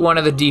be one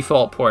of the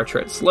default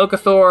portraits.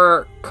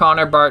 Locathor,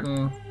 Connor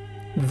Barton,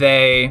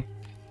 they.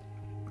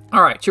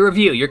 All right, to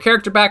review, your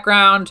character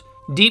background,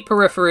 deep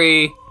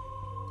periphery,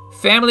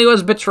 family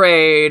was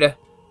betrayed,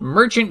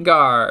 merchant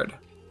guard.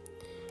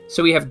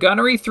 So we have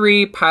gunnery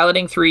 3,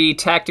 piloting 3,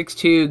 tactics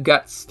 2,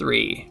 guts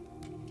 3.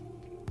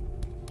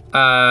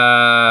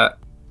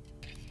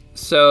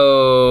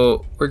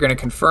 So we're going to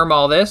confirm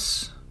all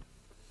this.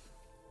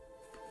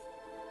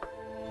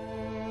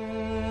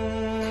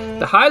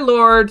 The High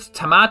Lord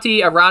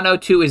Tamati Arano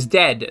II is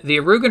dead. The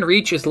Arugan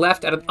Reach is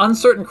left at an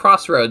uncertain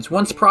crossroads.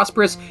 Once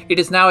prosperous, it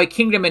is now a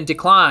kingdom in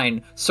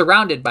decline,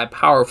 surrounded by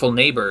powerful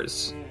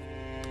neighbors.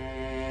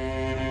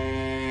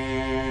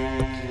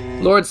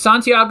 Lord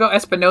Santiago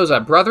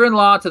Espinoza,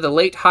 brother-in-law to the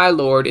late High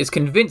Lord, is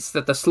convinced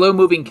that the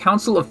slow-moving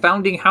Council of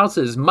Founding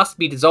Houses must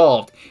be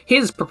dissolved.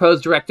 His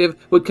proposed directive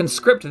would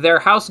conscript their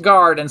house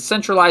guard and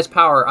centralize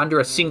power under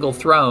a single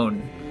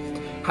throne.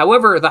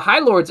 However, the High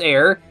Lord's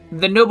heir,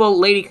 the noble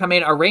Lady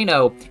Kamene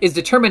Areno, is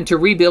determined to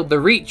rebuild the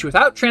Reach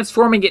without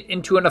transforming it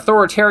into an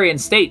authoritarian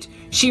state.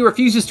 She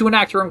refuses to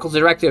enact her uncle's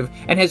directive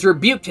and has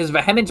rebuked his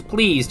vehement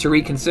pleas to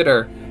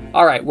reconsider.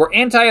 Alright, we're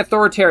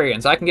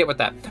anti-authoritarians. I can get with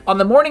that. On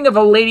the morning of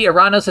Lady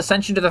Arano's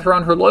ascension to the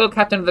throne, her loyal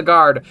captain of the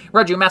guard,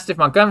 Raju Mastiff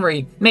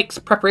Montgomery, makes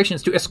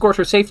preparations to escort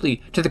her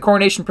safely to the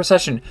coronation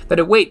procession that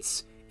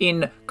awaits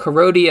in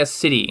Cordia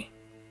City.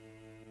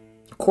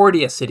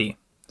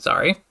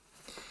 Sorry.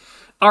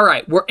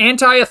 Alright, we're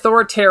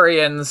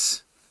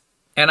anti-authoritarians,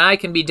 and I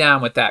can be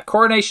down with that.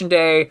 Coronation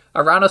Day,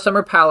 Arano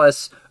Summer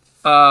Palace,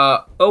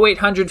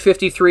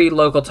 0853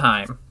 local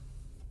time.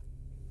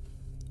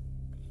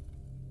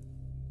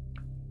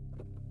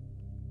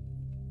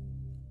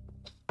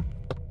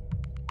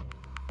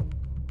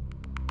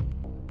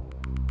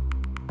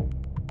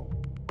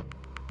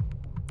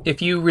 If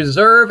you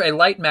reserve a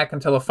light mech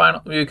until the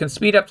final, you can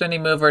speed up any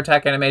move or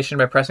attack animation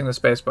by pressing the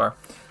spacebar.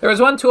 There was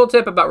one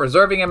tooltip about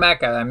reserving a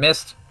mech I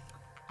missed.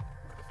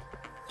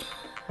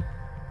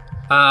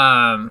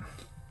 I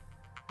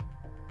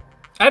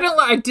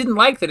didn't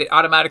like that it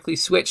automatically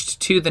switched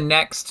to the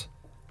next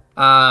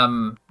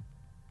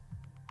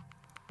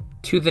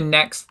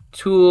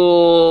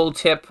tool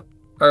tip,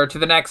 or to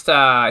the next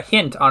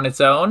hint on its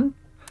own.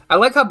 I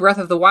like how Breath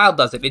of the Wild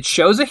does it. It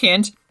shows a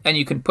hint, and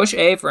you can push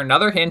A for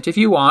another hint if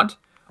you want,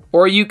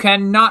 or you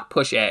can not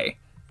push A.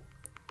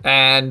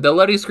 And the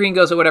loading screen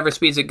goes at whatever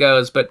speeds it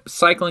goes, but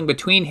cycling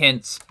between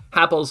hints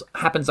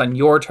happens on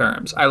your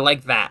terms. I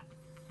like that.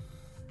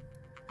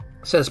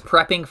 It says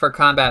prepping for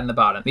combat in the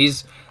bottom.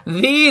 These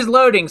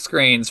loading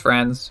screens,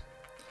 friends.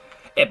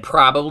 It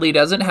probably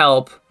doesn't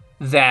help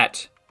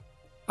that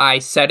I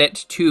set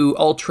it to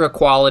ultra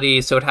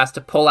quality, so it has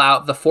to pull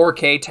out the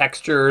 4K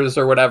textures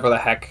or whatever the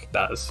heck it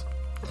does.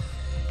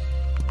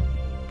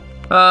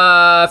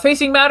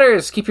 Facing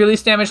matters. Keep your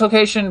least damaged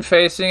location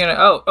facing.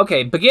 Oh,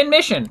 okay. Begin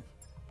mission.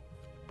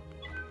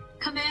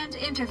 Command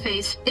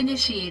interface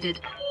initiated.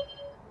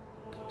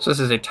 So this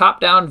is a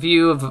top-down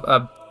view of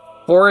a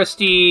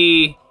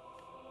foresty,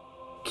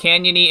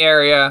 canyony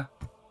area.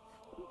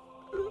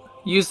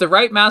 Use the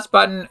right mouse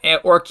button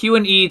or Q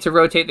and E to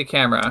rotate the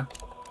camera.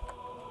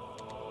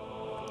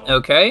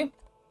 Okay.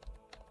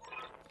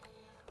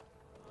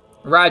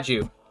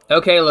 Raju.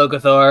 Okay,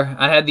 Locathor.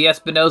 I had the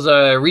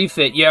Espinoza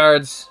refit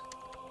yards.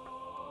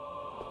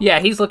 Yeah,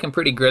 he's looking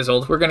pretty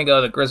grizzled. We're gonna go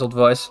with a grizzled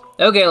voice.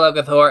 Okay,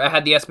 Locathor. I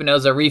had the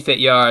Espinoza refit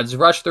yards.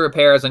 Rush the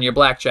repairs on your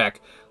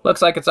blackjack.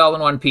 Looks like it's all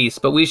in one piece,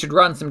 but we should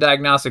run some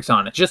diagnostics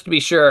on it, just to be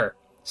sure.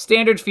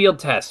 Standard field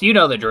test. You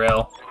know the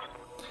drill.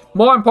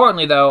 More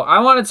importantly, though, I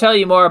want to tell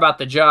you more about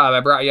the job I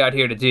brought you out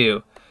here to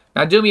do.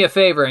 Now do me a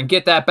favor and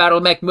get that battle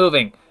mech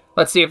moving.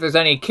 Let's see if there's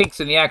any kinks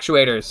in the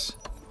actuators.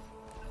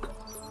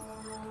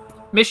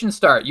 Mission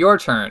start. Your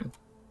turn.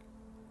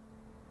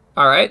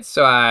 Alright,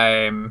 so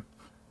I'm...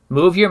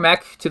 Move your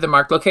mech to the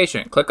marked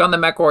location. Click on the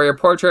mech warrior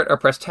portrait or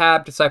press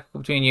tab to cycle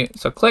between you.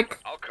 So click.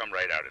 I'll come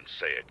right out and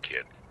say it,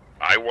 kid.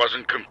 I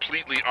wasn't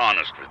completely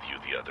honest with you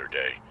the other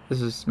day.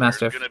 This is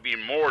Mastiff. There's gonna be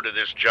more to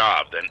this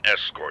job than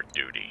escort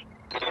duty.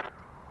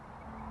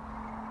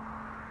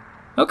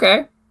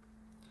 Okay.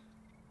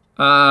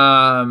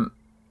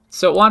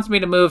 So it wants me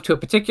to move to a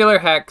particular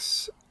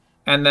hex,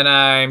 and then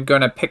I'm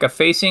gonna pick a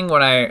facing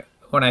when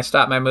I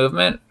stop my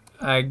movement.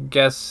 I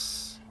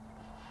guess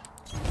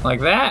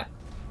Like that.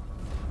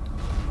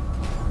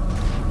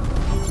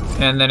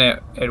 And then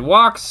it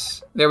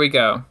walks. There we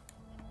go.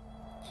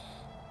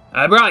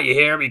 I brought you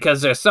here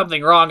because there's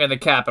something wrong in the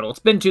capital. It's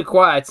been too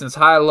quiet since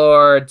High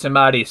Lord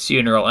Tamati's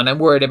funeral, and I'm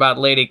worried about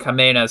Lady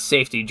Kamena's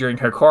safety during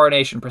her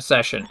coronation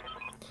procession.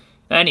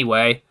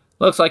 Anyway,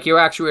 looks like your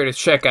actuators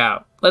check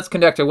out. Let's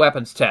conduct a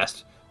weapons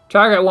test.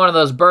 Target one of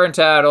those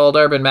burnt-out old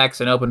urban mechs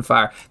and open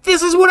fire.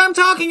 This is what I'm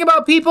talking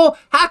about, people!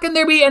 How can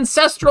there be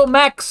ancestral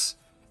mechs?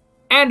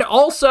 And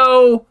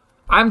also,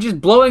 I'm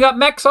just blowing up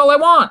mechs all I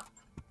want.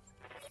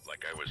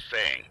 Like I was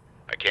saying,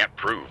 I can't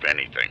prove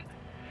anything.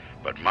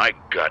 But my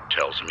gut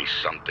tells me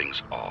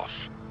something's off.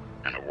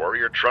 And a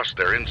warrior trusts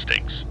their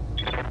instincts.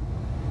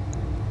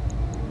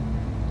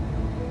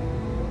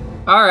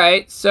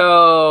 Alright,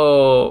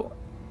 so...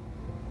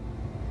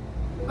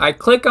 I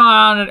click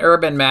on an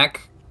urban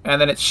mech, and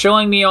then it's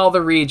showing me all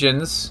the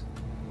regions.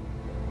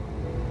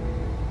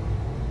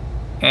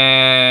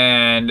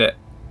 And...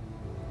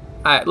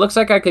 it looks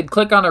like I could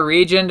click on a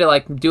region to,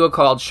 like, do a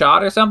called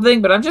shot or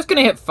something, but I'm just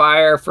gonna hit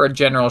fire for a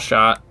general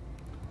shot.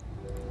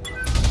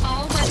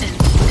 All weapons.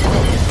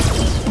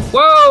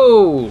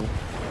 Whoa!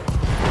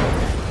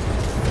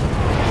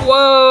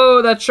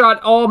 Whoa, that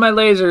shot all my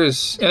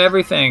lasers and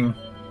everything.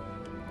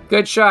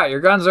 Good shot. Your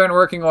guns are in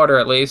working order,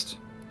 at least.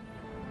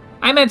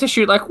 I meant to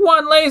shoot like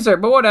one laser,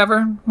 but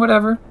whatever.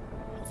 Whatever.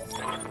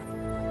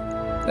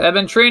 I've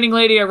been training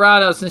Lady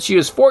Arano since she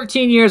was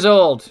 14 years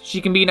old. She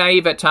can be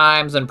naive at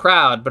times and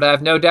proud, but I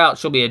have no doubt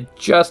she'll be a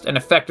just and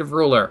effective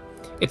ruler.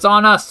 It's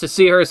on us to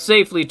see her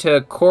safely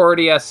to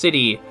Cordia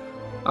City.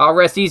 I'll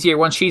rest easier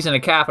once she's in the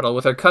capital,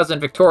 with her cousin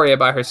Victoria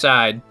by her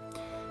side.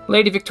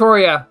 Lady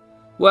Victoria,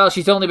 well,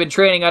 she's only been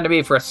training under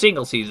me for a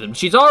single season.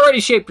 She's already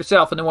shaped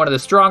herself into one of the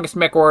strongest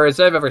mech warriors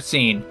I've ever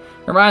seen.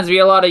 Reminds me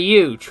a lot of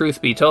you,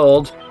 truth be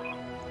told.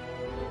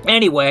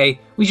 Anyway,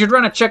 we should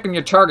run a check on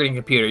your targeting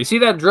computer. You see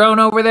that drone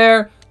over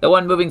there? The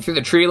one moving through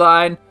the tree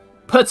line?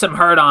 Put some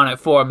hurt on it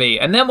for me,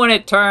 and then when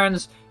it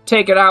turns,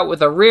 take it out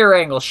with a rear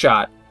angle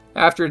shot.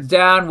 After it's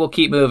down, we'll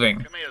keep moving.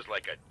 Kameya's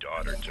like a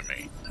daughter to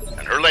me.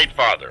 And her late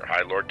father,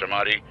 High Lord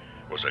Tamati,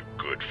 was a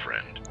good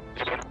friend.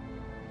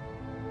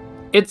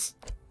 It's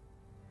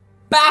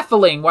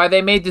baffling why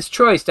they made this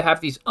choice to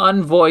have these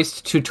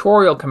unvoiced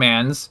tutorial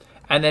commands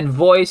and then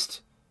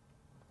voiced,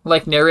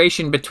 like,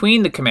 narration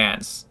between the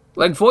commands.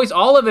 Like, voice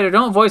all of it or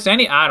don't voice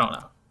any. I don't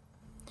know.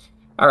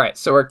 Alright,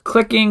 so we're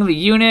clicking the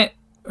unit,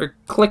 we're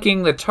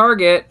clicking the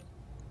target,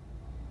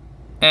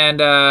 and,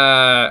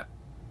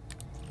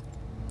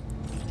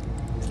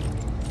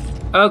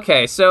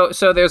 okay, so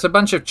there's a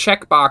bunch of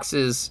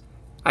checkboxes.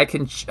 I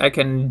can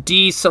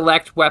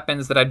deselect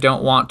weapons that I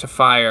don't want to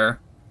fire.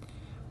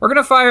 We're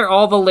gonna fire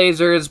all the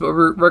lasers, but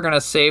we're gonna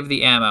save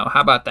the ammo.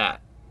 How about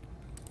that?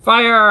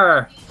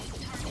 Fire!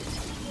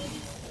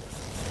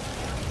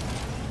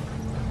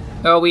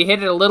 Oh, we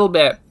hit it a little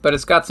bit, but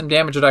it's got some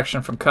damage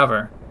reduction from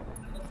cover.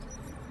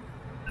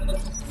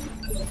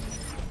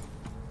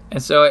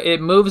 And so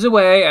it moves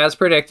away as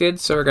predicted,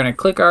 so we're gonna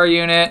click our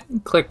unit,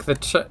 click the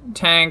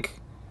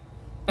tank,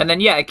 and then,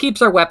 yeah, it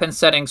keeps our weapon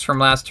settings from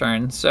last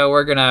turn, so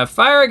we're gonna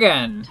fire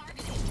again.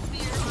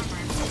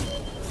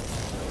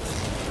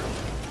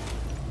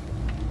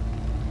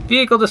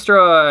 Vehicle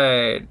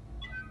destroyed.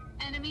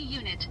 Enemy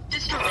unit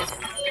destroyed.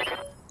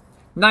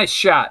 Nice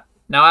shot.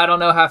 Now, I don't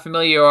know how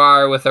familiar you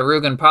are with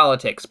Arugan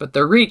politics, but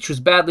the Reach was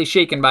badly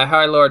shaken by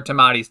High Lord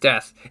Tamati's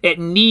death. It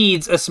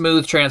needs a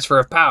smooth transfer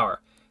of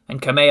power,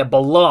 and Kameya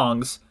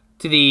belongs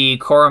to the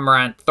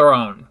Coromorant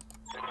throne.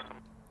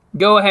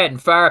 Go ahead and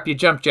fire up your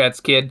jump jets,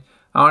 kid.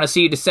 I want to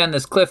see you descend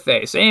this cliff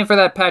face. Aim for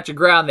that patch of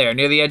ground there,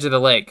 near the edge of the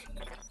lake.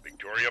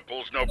 Victoria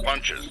pulls no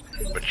punches,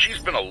 but she's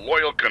been a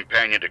loyal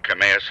companion to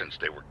Kameya since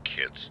they were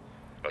kids.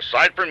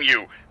 Aside from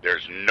you,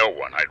 there's no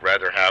one I'd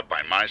rather have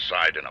by my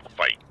side in a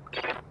fight.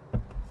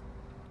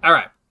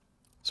 Alright,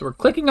 so we're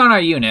clicking on our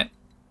unit,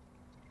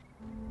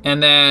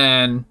 and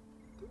then,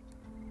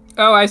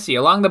 oh, I see,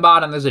 along the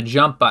bottom there's a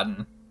jump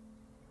button.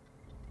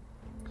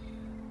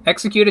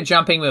 Execute a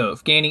jumping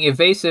move, gaining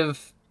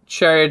evasive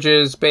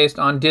charges based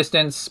on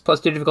distance,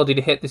 plus 2 difficulty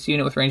to hit this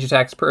unit with range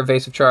attacks per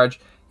evasive charge.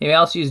 You may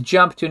also use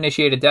jump to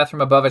initiate a death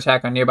from above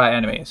attack on nearby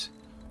enemies.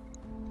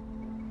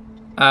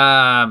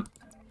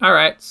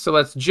 Alright, so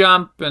let's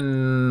jump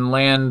and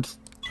land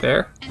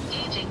there.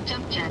 Engaging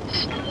jump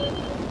jets.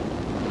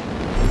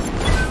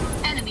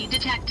 Enemy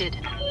detected.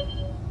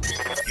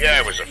 Yeah,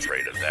 I was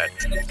afraid of that.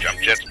 Jump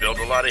jets build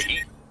a lot of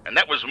heat, and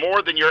that was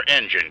more than your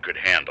engine could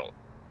handle.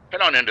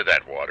 Head on into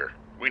that water.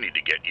 We need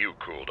to get you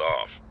cooled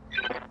off.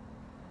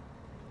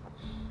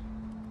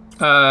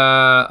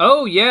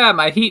 Oh yeah,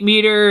 my heat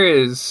meter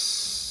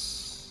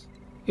is...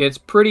 it's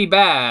pretty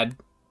bad.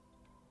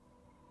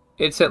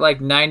 It's at like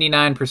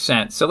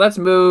 99%. So let's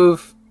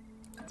move.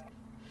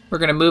 We're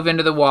gonna move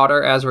into the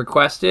water as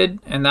requested,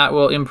 and that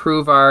will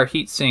improve our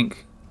heat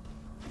sink.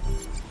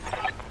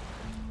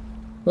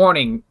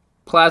 Warning,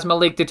 plasma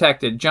leak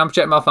detected. Jump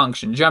jet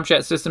malfunction. Jump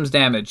jet systems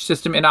damaged.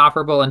 System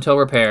inoperable until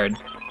repaired.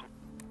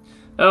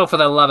 Oh, for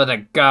the love of the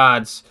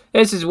gods.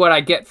 This is what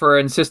I get for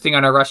insisting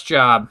on a rush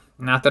job.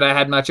 Not that I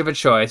had much of a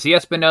choice. The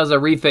Espinosa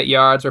refit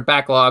yards were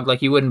backlogged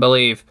like you wouldn't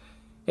believe.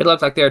 It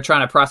looked like they were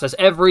trying to process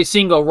every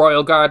single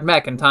Royal Guard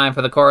mech in time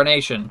for the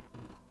coronation.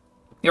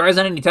 There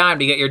isn't any time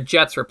to get your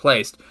jets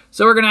replaced,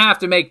 so we're going to have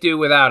to make do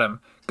without them.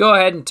 Go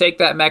ahead and take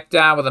that mech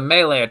down with a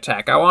melee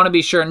attack. I want to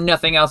be sure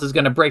nothing else is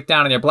going to break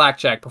down on your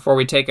blackjack before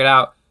we take it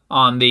out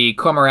on the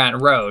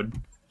Cormorant Road.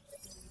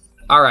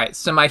 Alright,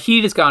 so my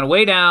heat has gone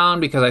way down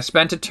because I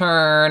spent a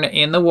turn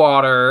in the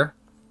water.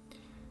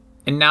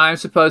 And now I'm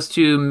supposed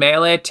to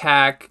melee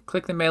attack.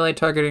 Click the melee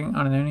targeting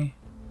on an enemy.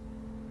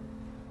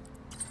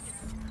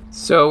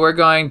 So we're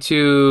going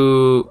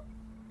to...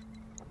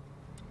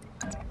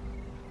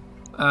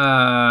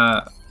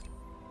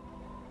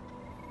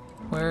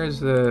 where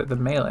is the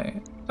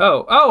melee?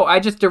 Oh,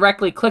 I just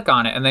directly click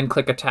on it and then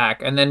click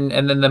attack. And then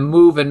the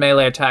move and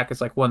melee attack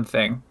is like one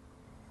thing.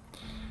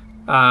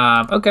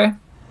 Okay.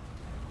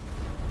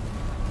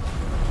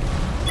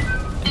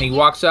 And he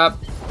walks up.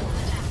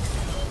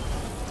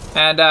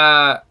 And,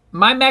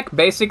 my mech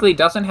basically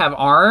doesn't have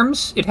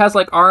arms. It has,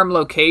 like, arm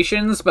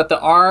locations, but the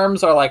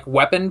arms are, like,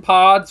 weapon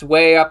pods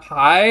way up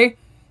high.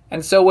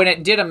 And so when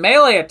it did a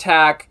melee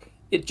attack,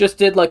 it just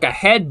did, like, a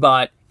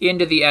headbutt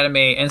into the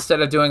enemy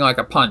instead of doing, like,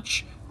 a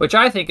punch, which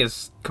I think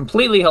is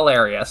completely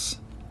hilarious.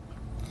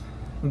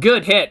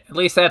 Good hit. At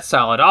least that's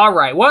solid. All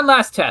right, one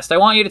last test. I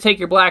want you to take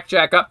your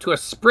blackjack up to a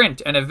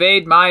sprint and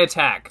evade my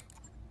attack.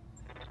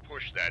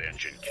 Push that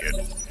engine, kid.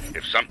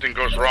 If something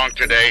goes wrong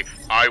today,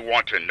 I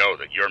want to know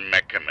that your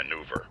mech can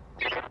maneuver.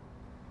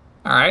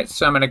 Alright,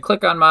 so I'm going to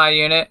click on my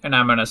unit, and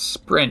I'm going to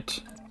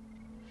sprint.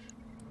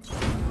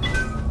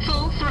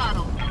 Full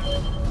throttle.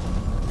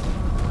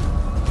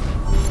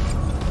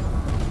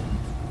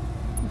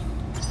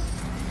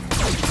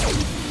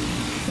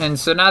 And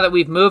so now that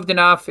we've moved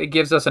enough, it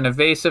gives us an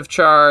evasive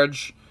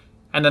charge.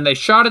 And then they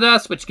shot at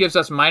us, which gives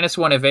us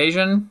 -1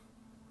 evasion.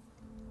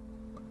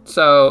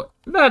 So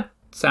that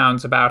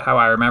sounds about how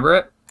I remember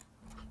it.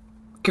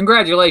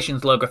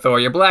 Congratulations,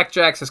 Locathor. Your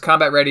blackjack's as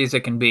combat ready as it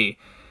can be,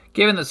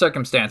 given the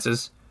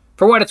circumstances.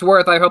 For what it's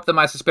worth, I hope that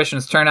my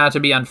suspicions turn out to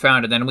be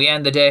unfounded, and we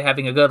end the day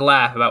having a good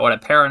laugh about what a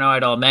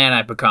paranoid old man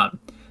I've become.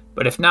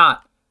 But if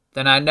not,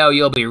 then I know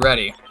you'll be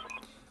ready.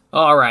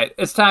 Alright,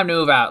 it's time to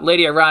move out.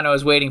 Lady Arano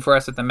is waiting for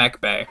us at the mech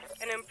bay.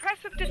 An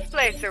impressive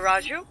display, Sir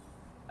Raju.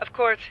 Of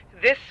course,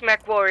 this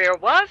mech warrior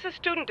was a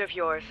student of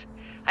yours.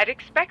 I'd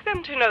expect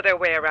them to know their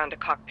way around a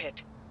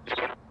cockpit.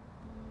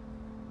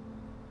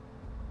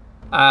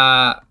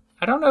 I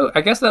don't know.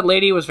 I guess that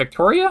lady was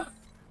Victoria?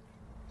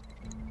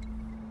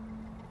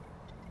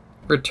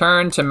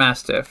 Return to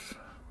Mastiff.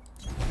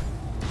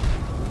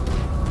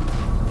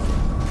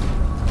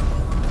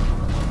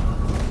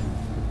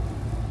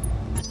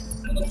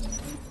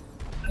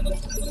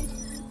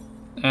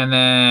 And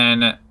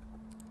then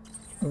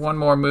one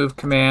more move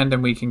command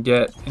and we can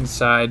get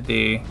inside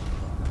the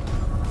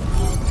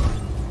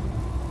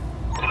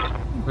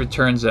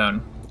return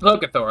zone.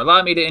 Locathor,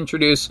 allow me to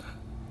introduce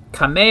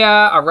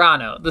Kamea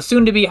Arano, the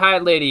soon-to-be High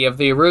Lady of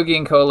the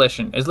Arugian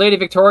Coalition. Is Lady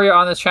Victoria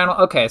on this channel?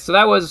 Okay, so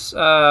that was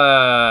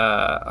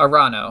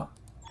Arano.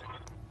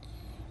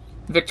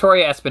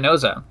 Victoria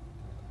Espinosa.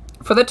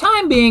 For the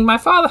time being, my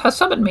father has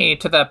summoned me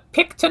to the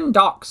Picton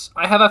Docks.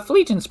 I have a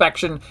fleet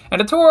inspection and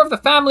a tour of the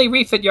family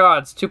refit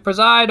yards to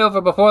preside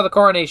over before the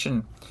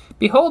coronation.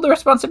 Behold the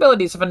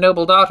responsibilities of a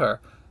noble daughter,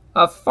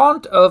 a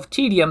font of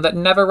tedium that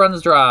never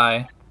runs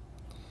dry.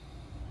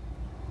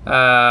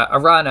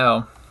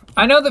 Arano.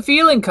 I know the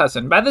feeling,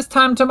 cousin. By this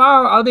time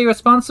tomorrow, I'll be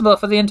responsible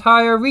for the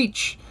entire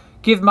Reach.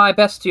 Give my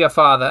best to your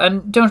father,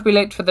 and don't be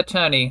late for the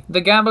tourney.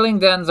 The gambling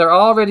dens are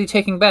already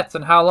taking bets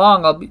on how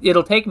long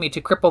it'll take me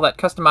to cripple that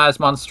customized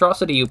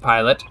monstrosity you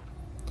pilot.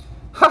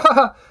 Ha ha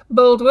ha!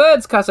 Bold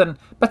words, cousin,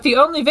 but the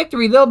only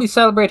victory they'll be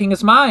celebrating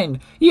is mine.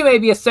 You may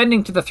be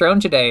ascending to the throne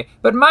today,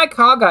 but my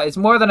Kaga is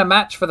more than a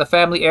match for the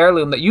family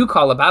heirloom that you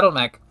call a battle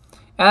mech.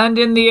 And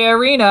in the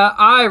arena,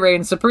 I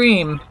reign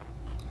supreme.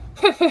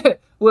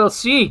 We'll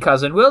see,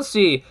 cousin, we'll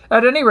see.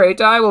 At any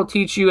rate, I will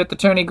teach you at the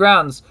tourney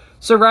grounds.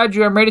 Sir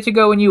Raju, I'm ready to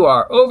go when you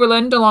are.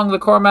 Overland along the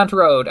Cormant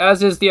Road,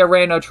 as is the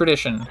Arano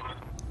tradition.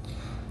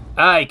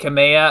 Aye,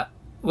 Kamea.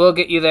 We'll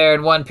get you there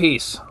in one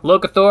piece.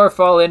 Locathor,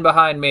 fall in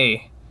behind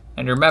me.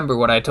 And remember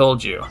what I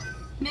told you.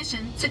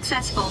 Mission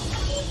successful.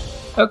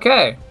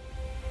 Okay.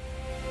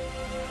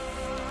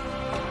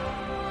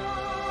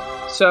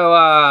 So,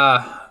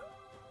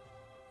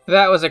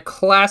 that was a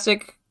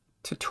classic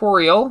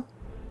tutorial.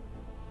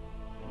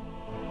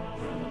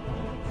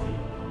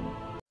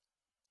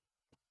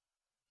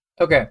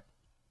 Okay.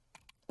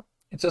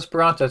 It's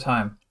Esperanto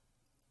time.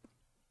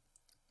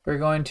 We're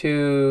going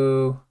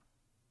to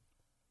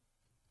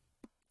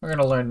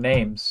learn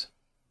names.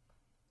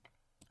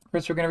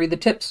 First, we're going to read the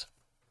tips.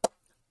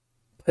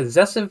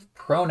 Possessive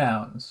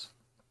pronouns.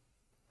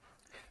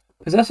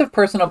 Possessive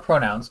personal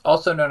pronouns,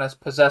 also known as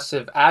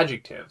possessive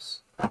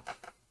adjectives.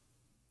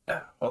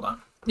 Hold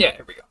on. Yeah,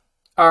 here we go.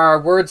 Are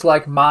words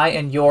like my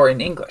and your in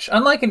English.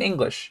 Unlike in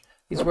English,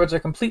 These words are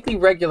completely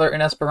regular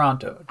in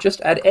Esperanto.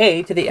 Just add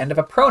a to the end of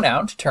a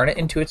pronoun to turn it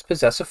into its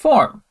possessive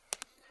form.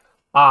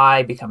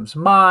 I becomes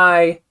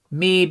my,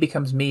 me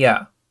becomes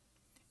mia.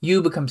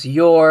 You becomes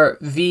your,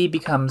 vi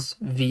becomes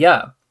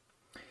via.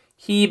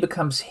 He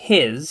becomes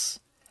his,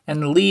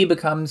 and li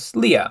becomes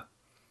lia.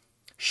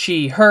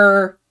 She,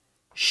 her,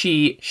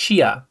 she,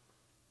 shia.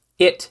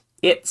 It,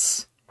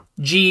 its,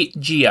 gi,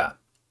 gia.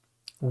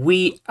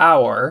 We,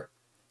 our,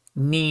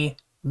 ni,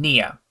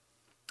 nia.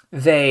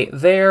 They,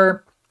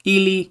 their,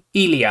 ili,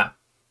 ilia.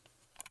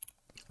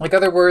 Like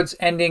other words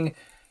ending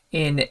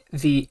in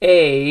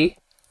a,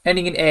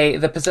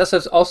 the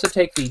possessives also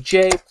take the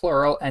j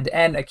plural and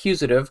n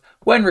accusative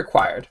when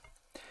required.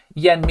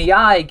 Yen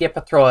miai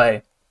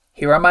gepatroi.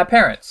 Here are my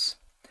parents.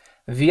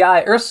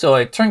 Viai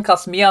ursoi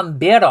trinkas mian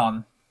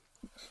bieron.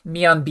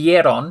 Mian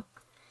bieron.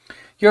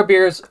 Your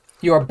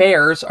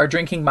bears are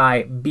drinking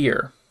my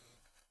beer.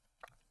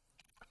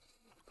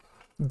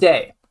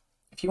 De.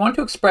 If you want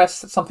to express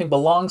that something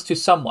belongs to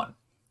someone,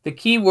 the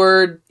key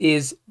word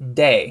is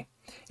de.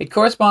 It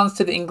corresponds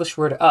to the English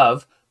word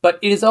of, but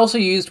it is also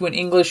used when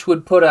English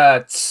would put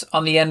a ts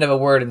on the end of a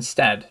word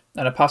instead,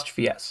 an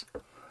apostrophe s.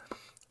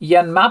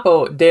 Yen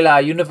mapo de la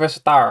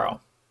universitaro.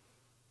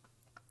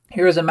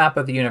 Here is a map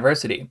of the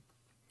university.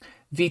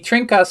 Vi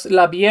trincas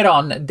la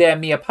bieron de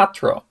mia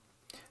patro.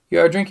 You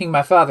are drinking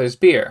my father's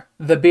beer,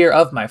 the beer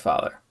of my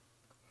father.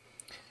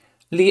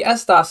 Li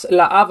estas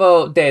la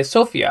avo de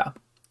Sofia.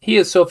 He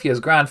is Sophia's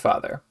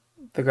grandfather,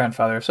 the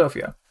grandfather of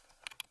Sophia.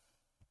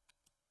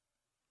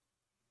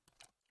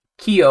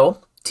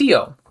 Kio,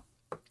 tio.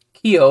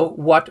 Kio,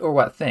 what or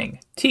what thing.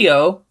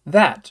 Tio,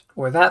 that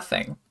or that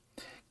thing.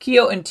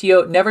 Kio and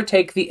tio never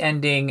take the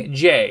ending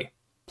j,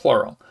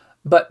 plural,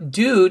 but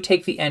do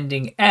take the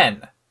ending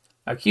n,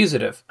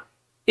 accusative,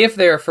 if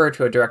they refer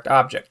to a direct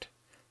object.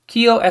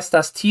 Kio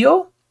estas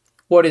tio?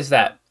 What is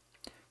that?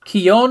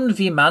 Kion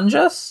vi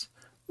manjas?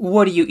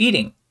 What are you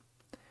eating?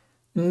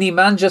 Ni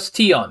manjas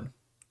tion.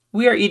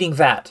 We are eating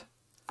that.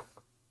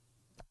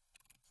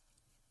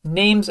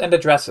 Names and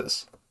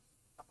addresses.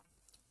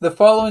 The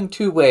following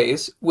two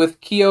ways, with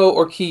kio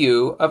or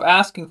kiu, of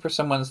asking for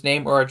someone's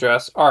name or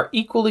address are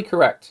equally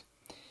correct.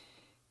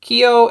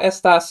 Kio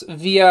estas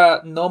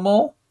via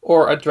nomo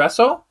or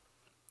adreso?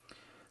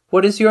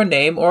 What is your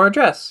name or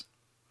address?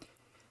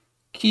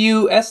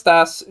 Kiu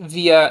estas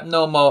via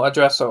nomo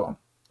adreso?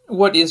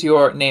 What is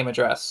your name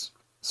address?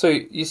 So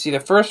you see the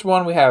first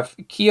one we have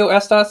kio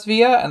estas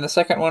via, and the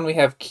second one we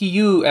have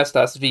kiu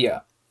estas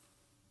via.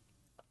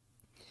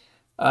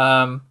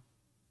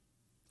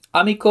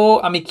 Amico,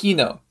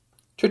 amicino.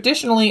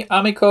 Traditionally,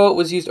 amico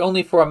was used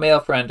only for a male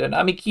friend and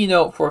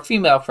amicino for a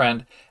female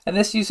friend, and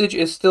this usage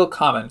is still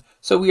common,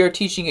 so we are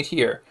teaching it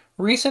here.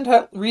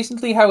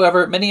 Recently,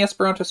 however, many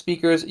Esperanto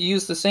speakers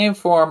use the same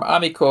form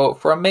amico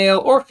for a male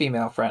or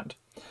female friend.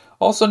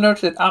 Also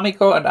note that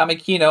amico and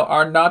amicino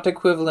are not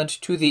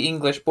equivalent to the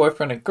English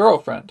boyfriend and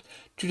girlfriend.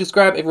 To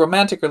describe a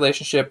romantic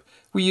relationship,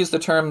 we use the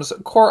terms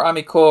cor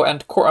amico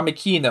and cor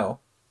amicino,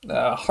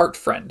 heart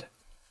friend.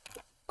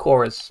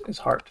 Cor is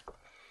heart.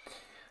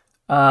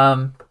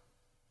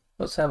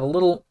 Let's have a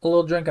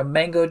little drink of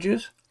mango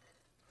juice.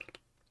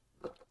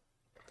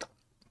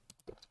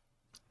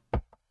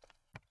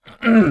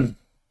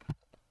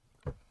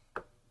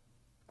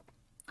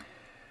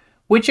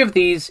 Which of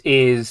these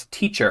is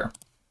teacher?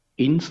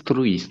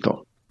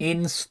 Instruisto.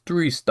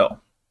 Instruisto.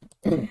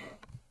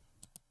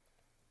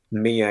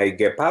 Miaj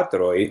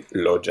gepatroj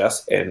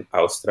loĝas en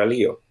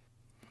Aŭstralio.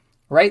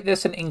 Write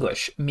this in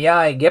English.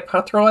 Miaj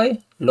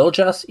gepatroj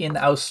loĝas in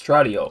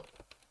Australio.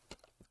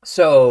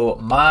 So,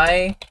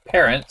 my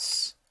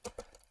parents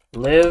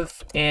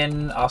live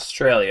in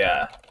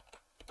Australia.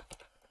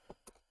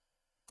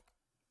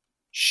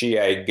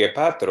 Ŝiaj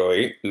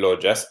gepatroj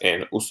loĝas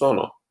en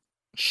Usono.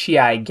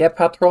 Ŝiaj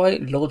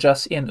gepatroj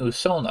loĝas in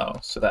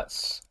Usono. So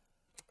that's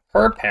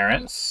her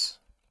parents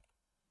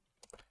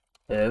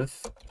live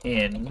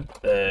in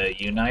the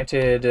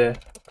United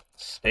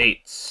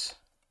States.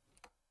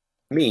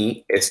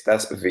 Mi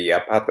estas via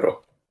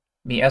patro.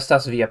 Mi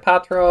estas via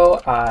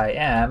patro. I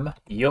am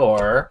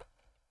your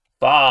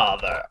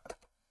father.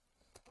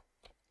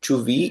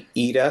 Ĉu vi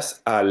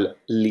iras al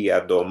lia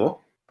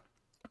domo?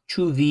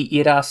 Ĉu vi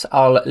iras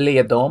al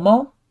lia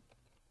domo?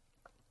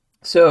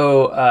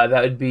 So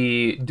that would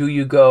be, do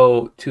you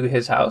go to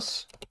his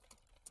house?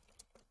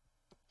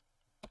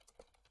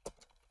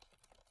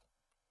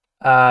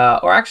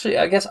 Or actually,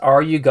 I guess,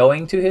 are you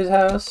going to his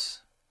house?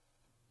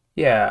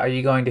 Yeah, are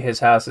you going to his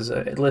house is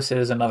listed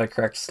as another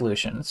correct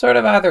solution. Sort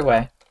of either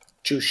way.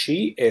 Ĉu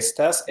ŝi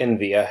estas en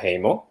via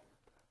hejmo?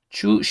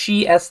 Ĉu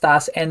ŝi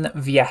estas en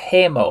via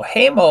hejmo?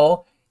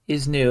 Hejmo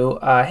is new.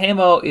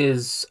 Hejmo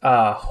is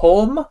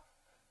home.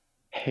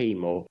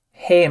 Hejmo.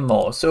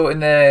 Hejmo. So in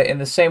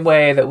the same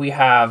way that we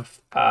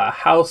have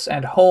house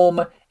and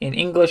home in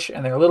English,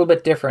 and they're a little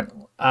bit different.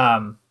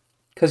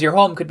 Because your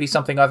home could be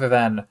something other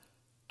than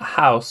a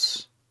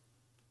house.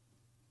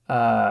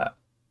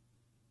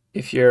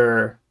 If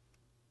you're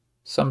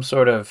some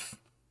sort of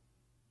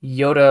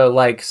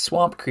Yoda-like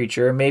swamp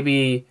creature,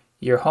 maybe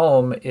your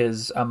home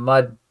is a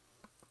mud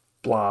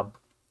blob.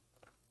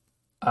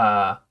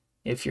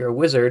 If you're a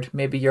wizard,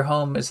 maybe your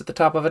home is at the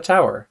top of a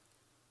tower.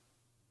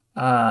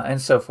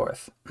 And so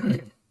forth.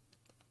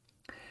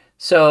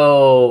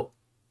 So,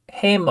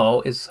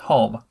 hemo is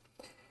home.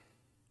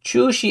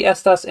 Ĉu ŝi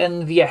estas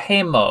en via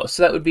hemo?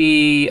 So that would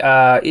be,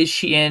 is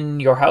she in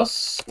your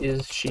house?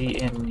 Is she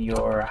in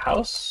your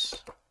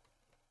house?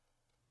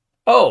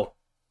 Oh!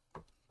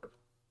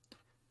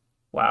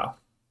 Wow.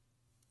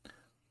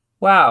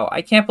 Wow,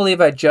 I can't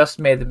believe I just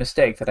made the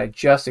mistake that I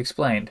just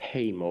explained.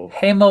 Hejmo.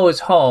 Hemo is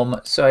home,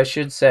 so I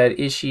should have said,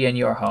 is she in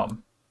your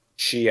home?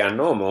 Ŝia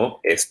nomo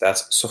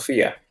estas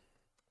Sofia.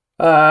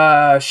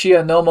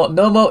 Ŝia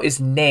nomo is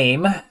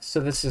name,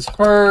 so this is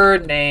her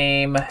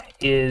name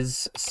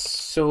is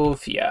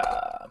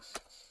Sofia.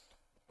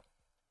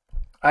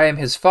 I am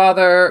his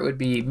father, it would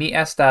be mi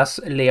estas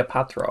lia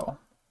patro.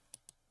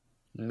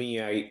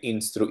 Miaj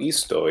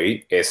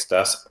instruistoj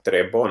estas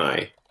tre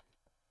bonaj.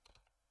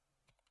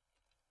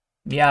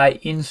 Miaj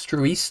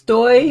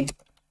instruistoj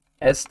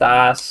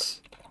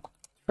estas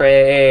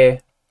tre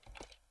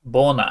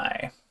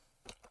bonaj.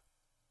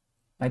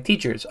 My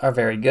teachers are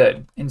very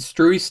good.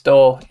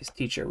 Instruisto is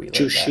teacher. We Ĉu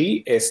learned that.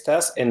 ŝi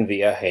estas en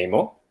via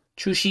hejmo?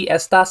 Ĉu ŝi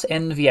estas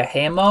en via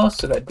hemo?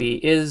 So that'd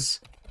be, is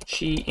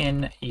she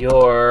in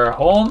your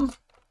home?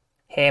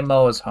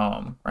 Hemo is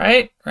home,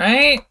 right?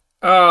 Right?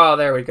 Oh,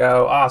 there we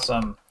go.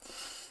 Awesome.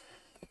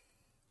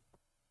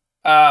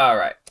 All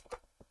right.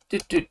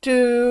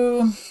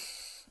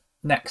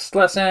 Next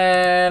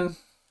lesson.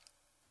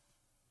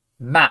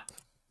 Map.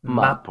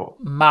 Mapo.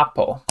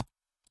 Mapo.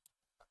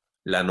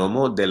 La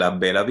nomo de la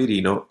bela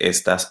virino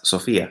estas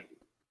Sofia.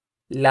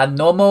 La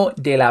nomo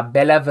de la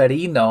bella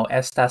virino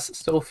estas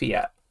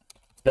Sofia.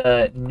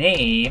 The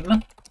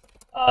name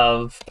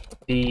of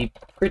the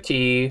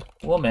pretty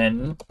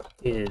woman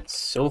is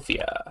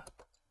Sofia.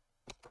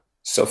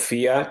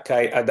 Sofia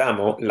kaj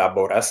Adamo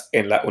laboras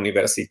en la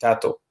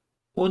universitato.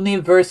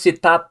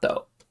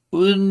 Universitato.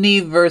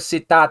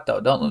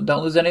 Universitato.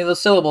 Don't lose any of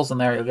those syllables in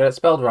there. You'll get it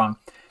spelled wrong.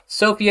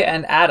 Sophia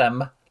and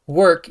Adam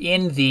work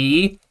in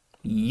the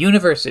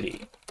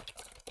university.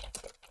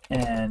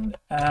 And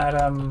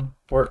Adam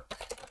work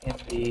in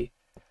the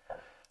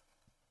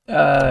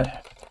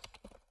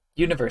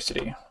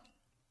university.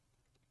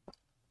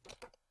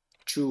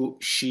 Ĉu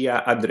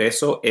ŝia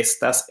adreso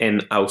estas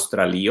en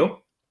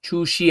Aŭstralio?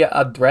 Ĉu ŝia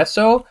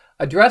adreso?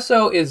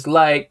 Adreso is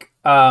like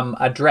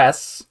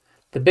address.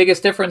 The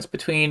biggest difference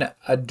between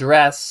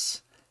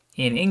address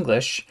in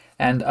English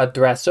and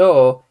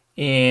adreso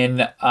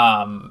in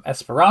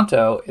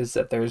Esperanto is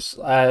that there's,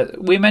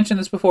 we mentioned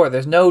this before,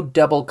 there's no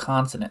double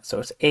consonant. So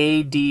it's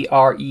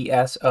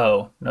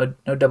A-D-R-E-S-O.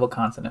 No double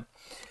consonant.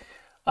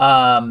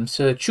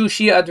 So ĉu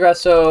ŝia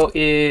adreso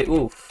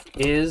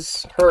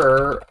is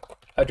her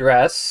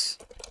address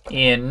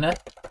in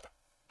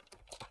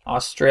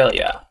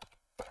Australia.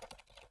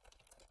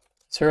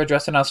 Is her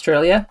address in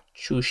Australia?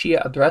 Ĉu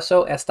ŝia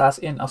adreso estas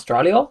in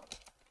Aŭstralio?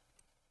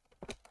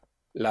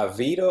 La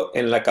viro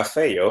en la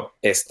kafejo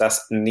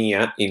estas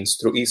nia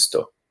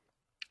instruisto.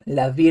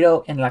 La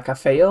viro en la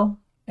kafejo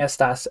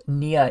estas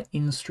nia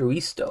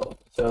instruisto.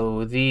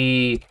 So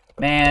the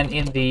man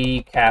in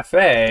the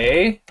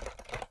cafe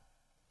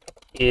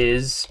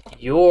is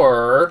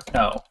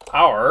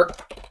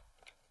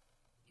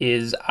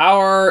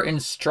our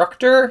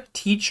instructor,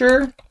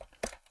 teacher.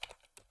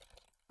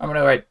 I'm going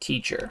to write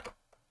teacher.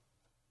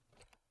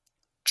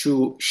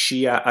 Ĉu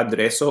ŝia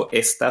adreso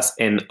estas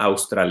en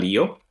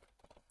Aŭstralio?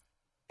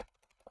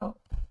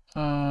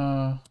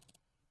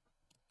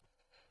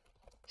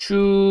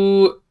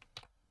 Ĉu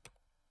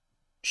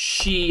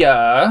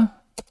ŝia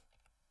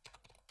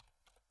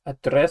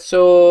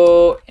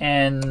adreso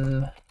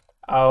en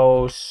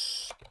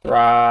Australio?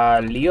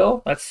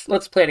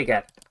 Let's play it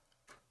again.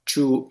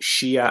 Ĉu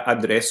ŝia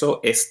adreso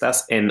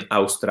estas en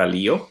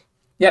Aŭstralio?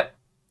 Yep,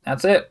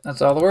 that's it.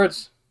 That's all the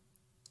words.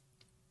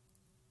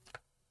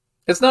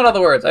 It's not all the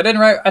words. I didn't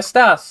write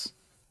estas.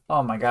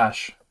 Oh my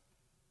gosh.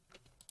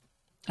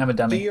 I'm a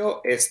dummy.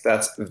 Kio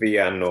estas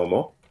via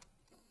nomo?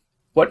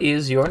 What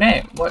is your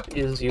name? What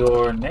is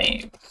your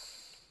name?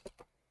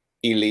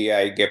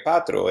 Iliaj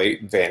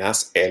gepatroj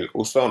venas el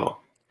Usono.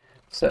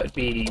 So it'd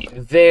be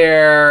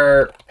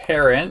their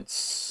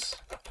parents.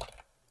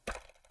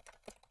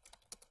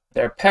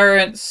 Their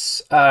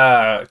parents,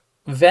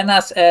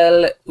 venas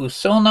el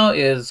Usono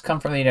is come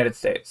from the United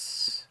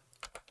States.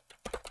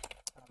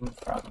 Come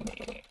from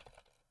the...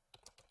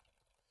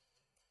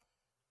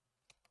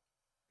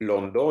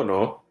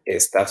 Londono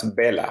estas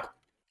bela.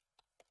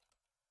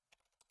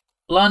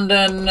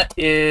 London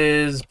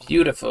is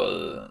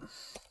beautiful.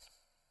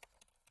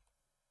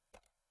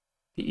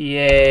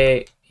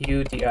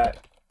 P-E-A-U-T-I.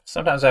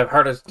 Sometimes I have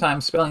harder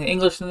time spelling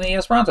English than the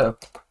Esperanto.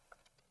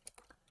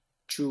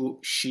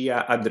 Ĉu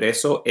ŝia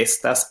adreso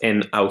estas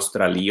en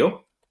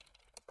Aŭstralio?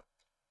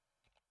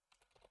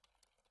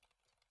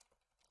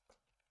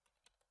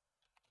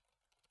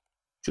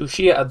 Ĉu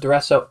ŝia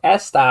adreso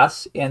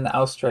estas en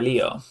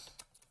Aŭstralio?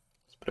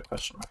 Let's put a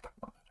question mark.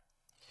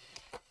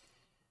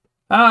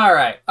 All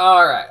right.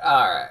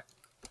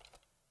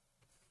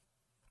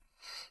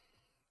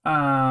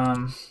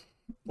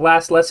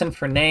 Last lesson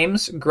for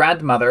names: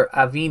 grandmother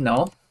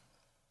Avino,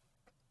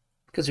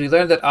 because we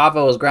learned that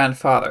Avo is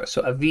grandfather.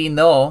 So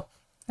Avino,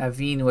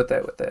 Avin with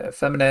the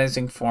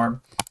feminizing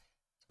form,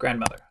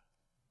 grandmother.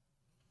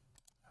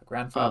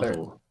 Grandfather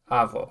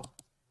Avo.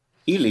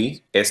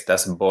 Ili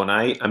estas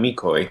bonai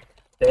amikoj.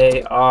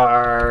 They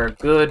are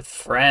good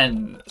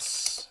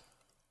friends.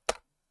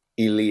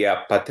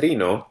 Ilia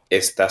patrino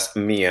estas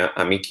mia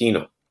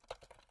amikino.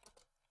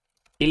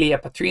 Ilia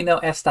patrino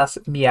estas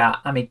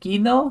mia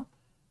amikino.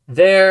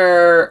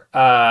 Their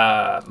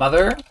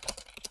mother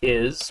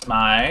is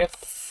my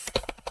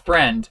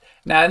friend.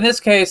 Now, in this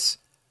case,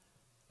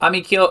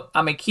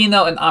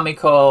 amikino and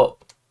amico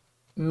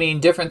mean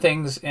different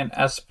things in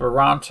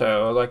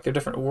Esperanto, like they're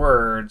different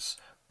words.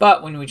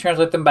 But when we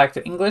translate them back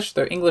to English,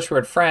 their English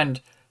word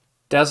friend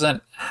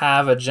doesn't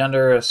have a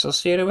gender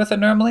associated with it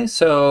normally.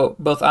 So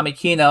both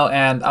amikino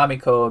and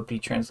amico would be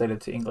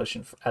translated to English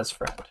as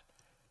friend.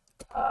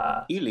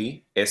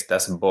 Ili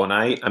estas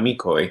bonai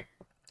amikoj.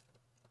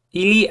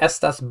 Ili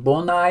estas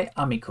bonai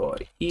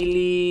amikoj.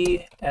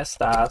 Ili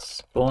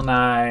estas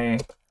bonai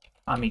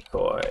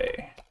amikoj.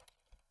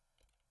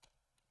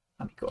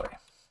 Amikoj.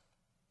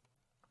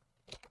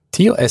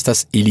 Tio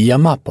estas ilia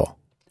mapo.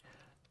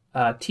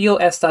 Tio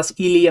estas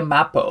ilia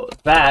mapo.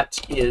 That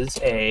is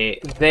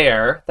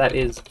their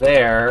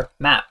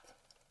map.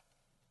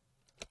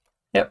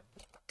 Yep.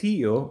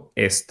 Tio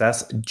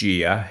estas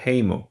ĝia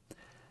hejmo.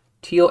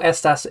 Tio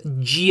estas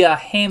ĝia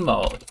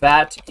hejmo.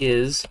 That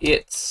is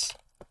its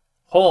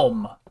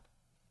home.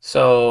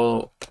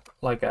 So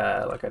like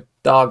a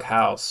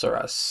doghouse or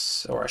a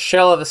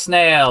shell of a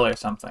snail or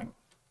something.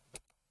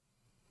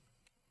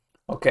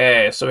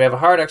 Okay, so we have a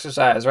hard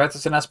exercise. Write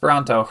this in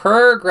Esperanto.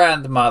 Her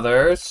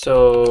grandmother,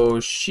 so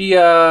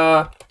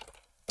ŝia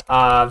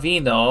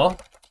avino,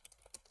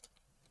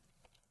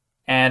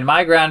 and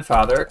my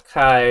grandfather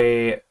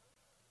kaj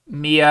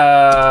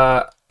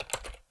mia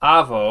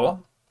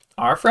avo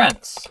are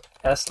friends.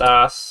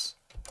 Estas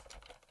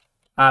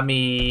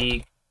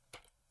amikoj.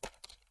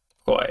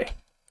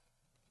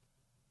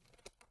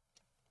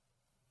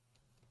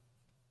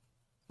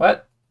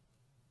 What?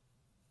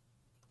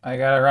 I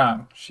got it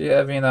wrong.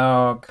 Ŝia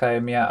avino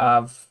kaj mia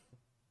av.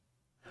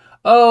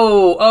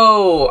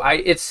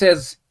 It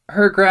says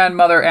her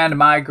grandmother and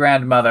my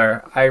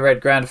grandmother. I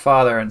read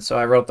grandfather, and so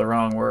I wrote the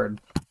wrong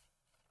word.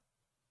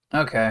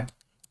 Okay.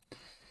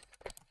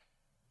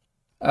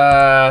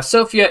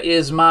 Sophia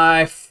is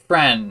my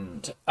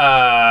friend.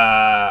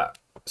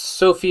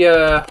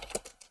 Sophia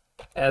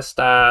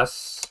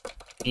estas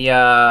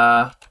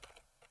mia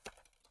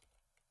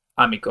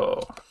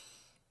amico.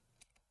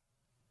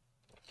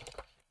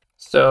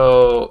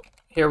 So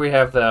here we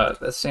have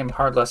the same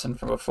hard lesson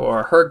from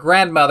before. Her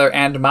grandmother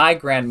and my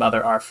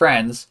grandmother are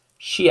friends.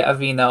 Ŝia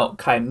avino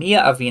kaj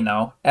mia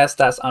avino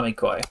estas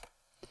amikoj.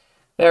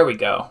 There we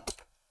go.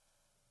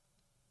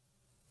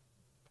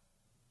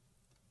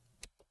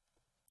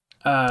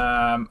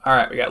 All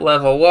right, we got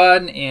level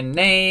 1 in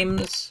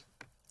names.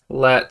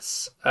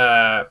 Let's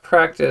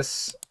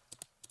practice.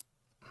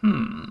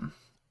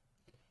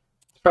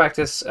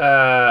 Practice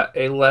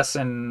a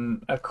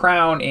lesson, a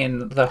crown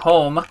in the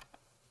home.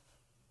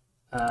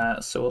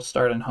 So we'll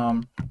start in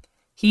home.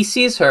 He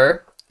sees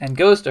her and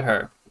goes to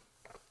her.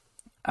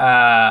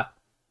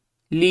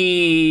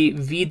 Li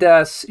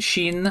vidas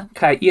ŝin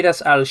kaj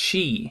iras al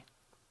ŝi.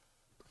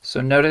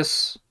 So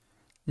notice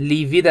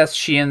li vidas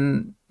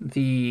ŝin.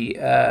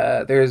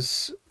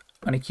 There's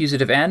an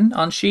accusative n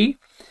on she,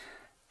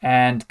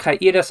 and kaj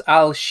iras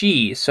al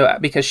ŝi. So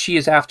because she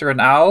is after an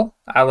al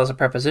is a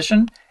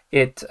preposition.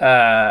 It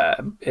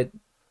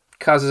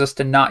causes us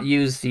to not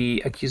use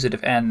the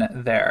accusative n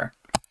there.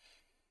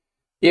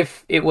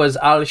 If it was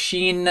al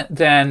shin,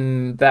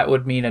 then that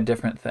would mean a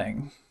different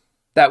thing.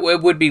 That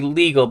would be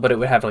legal, but it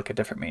would have like a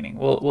different meaning.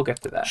 We'll get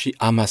to that. Ŝi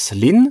amas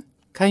lin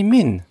kaj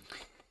min.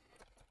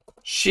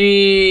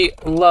 She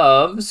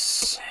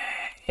loves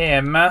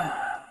him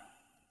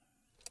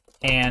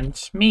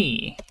and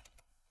me.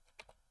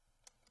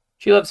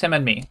 She loves him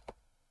and me.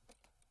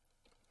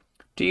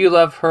 Do you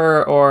love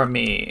her or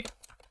me?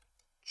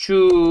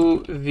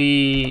 Ĉu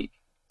vi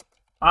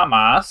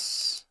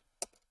amas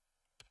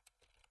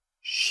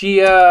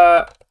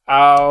ŝia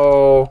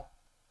aŭ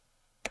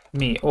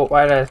mi? Oh,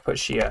 why did I put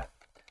ŝia?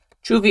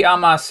 Ĉu vi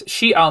amas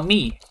ŝi aŭ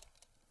mi?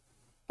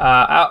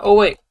 Oh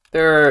wait,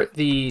 there are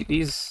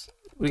these.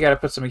 We got to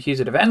put some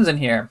accusative ends in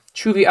here.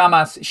 Ĉu vi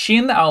amas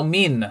ŝin aŭ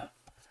min?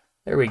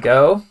 There we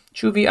go.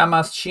 Ĉu vi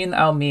amas ŝin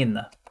aŭ min?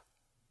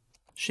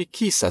 Ŝi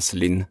kisas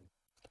lin.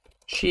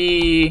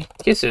 She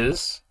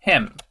kisses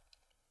him.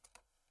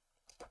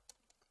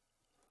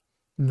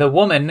 The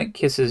woman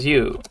kisses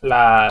you.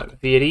 La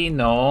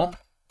virino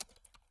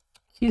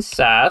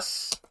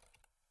kisas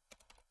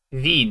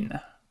vin.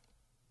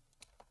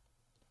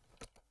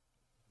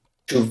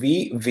 Ĉu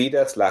vi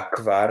vidas la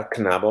kvar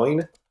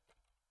knabojn?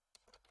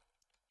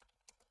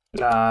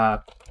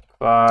 La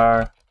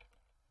kvar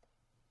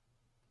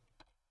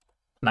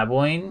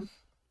knabojn?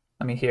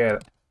 Let me hear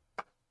it.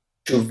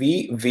 Ĉu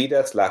vi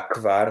vidas la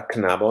kvar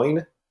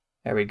knabojn?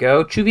 There we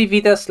go. Ĉu vi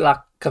vidas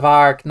la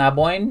kvar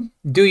knabojn?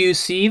 Do you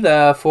see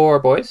the 4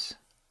 boys?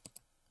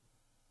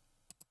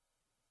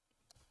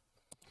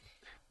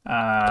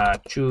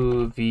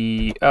 Ĉu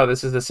vi... Oh,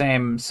 this is the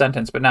same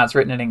sentence, but now it's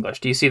written in English.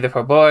 Do you see the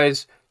 4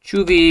 boys?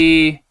 Ĉu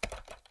vi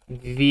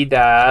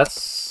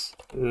vidas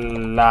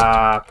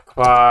la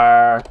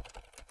kvar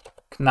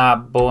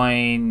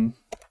knabojn?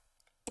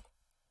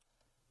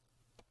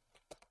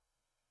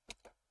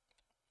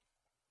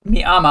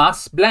 Mi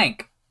amas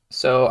blank.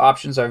 So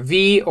options are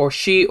vi or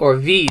she or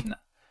vin.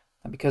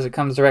 And because it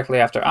comes directly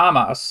after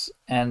amas,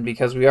 and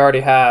because we already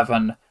have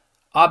an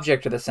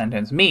object of the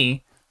sentence,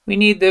 me, we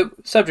need the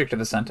subject of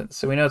the sentence.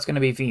 So we know it's going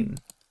to be vin.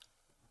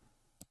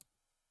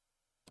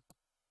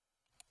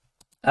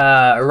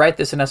 Write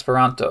this in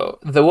Esperanto.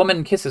 The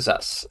woman kisses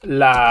us.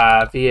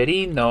 La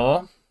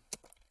virino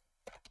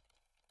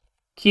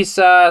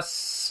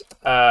kisas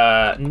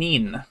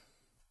nin.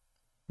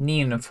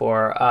 Nin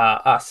for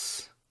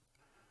us.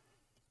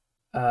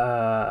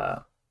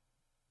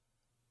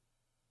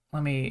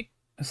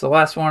 It's the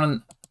last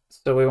one,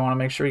 so we want to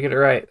make sure we get it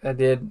right. I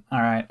did. All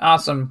right,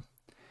 awesome.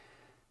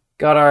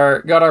 Got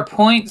our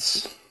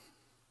points.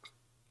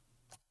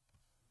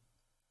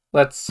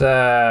 Let's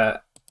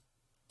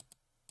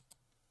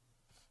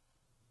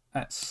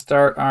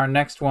start our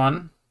next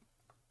one.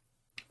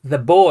 The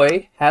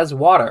boy has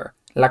water.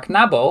 La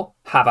knabo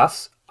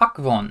havas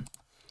akvon.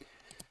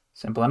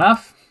 Simple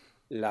enough.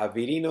 La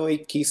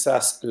virinoj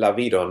kisas la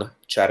viron,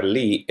 ĉar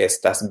li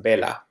estas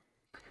bela.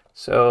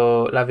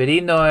 So, la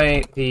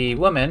virinoj, the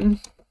women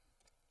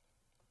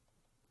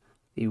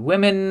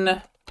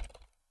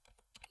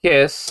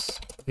kiss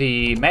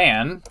the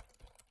man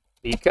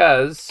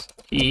because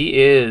he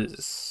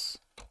is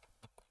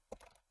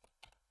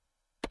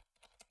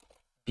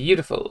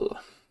beautiful.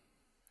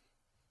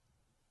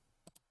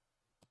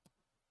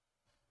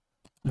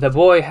 The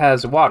boy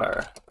has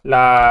water.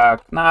 La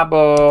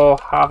knabo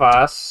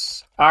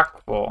havas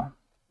akvo.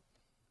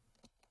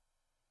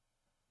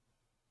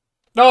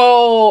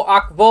 No,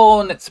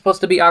 akvon. It's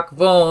supposed to be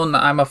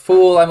akvon. I'm a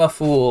fool.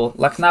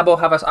 La knabo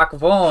havas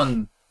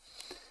akvon.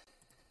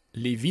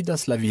 Li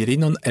vidas la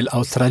virinon el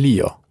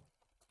Aŭstralio.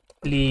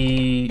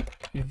 Li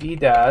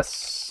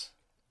vidas...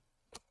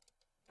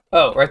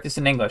 Oh, write this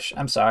in English.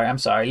 I'm sorry.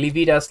 Li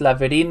vidas la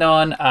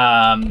virinon.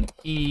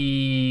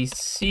 He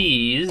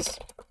sees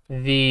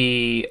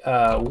the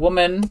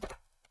woman.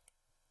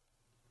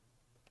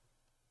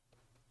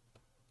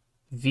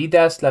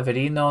 Vidas la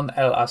virinon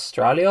el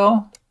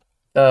Australio.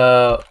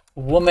 The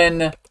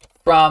woman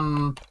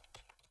from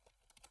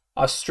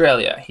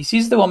Australia. He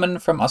sees the woman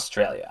from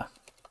Australia.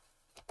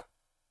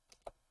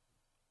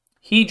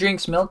 He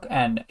drinks milk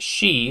and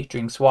she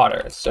drinks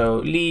water. So,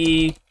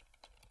 li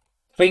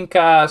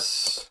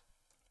trinkas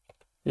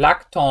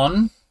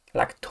lacton,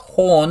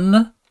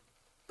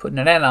 putting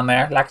an N on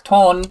there,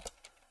 lacton,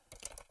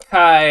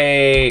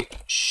 kai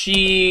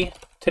she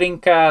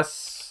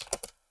trinkas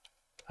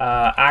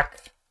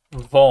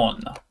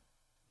akvon.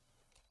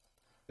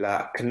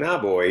 La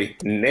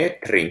knaboj ne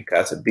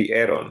trinkas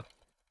bieron.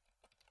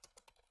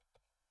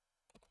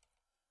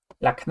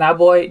 La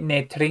knaboj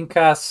ne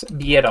trinkas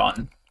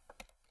bieron.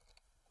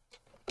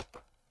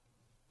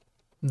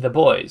 The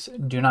boys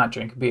do not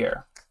drink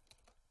beer.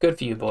 Good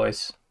for you,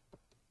 boys.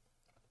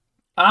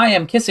 I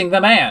am kissing the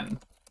man.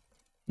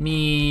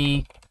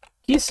 Mi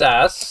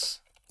kisas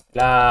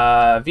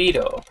la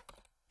vido.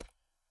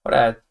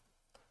 What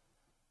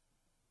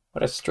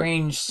a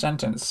strange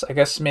sentence. I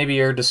guess maybe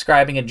you're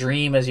describing a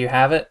dream as you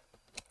have it.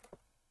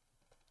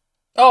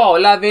 Oh,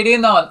 la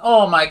virinon.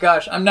 Oh my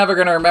gosh. I'm never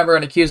going to remember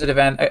an accusative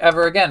end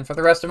ever again for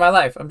the rest of my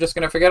life. I'm just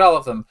going to forget all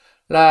of them.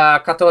 La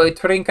katoi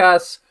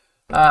trinkas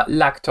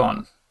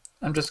lacton.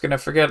 I'm just going to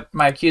forget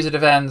my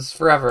accusative ends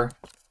forever.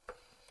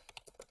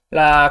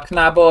 La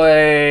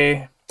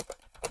knaboj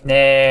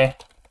ne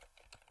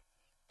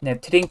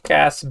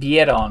trinkas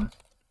bieron.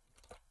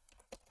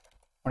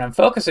 When I'm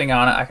focusing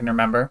on it, I can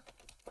remember.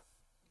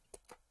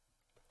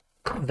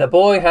 The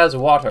boy has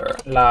water.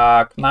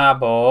 La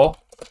knabo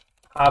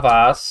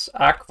havas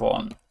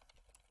akvon.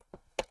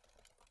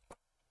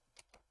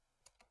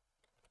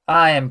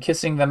 I am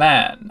kissing the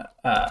man.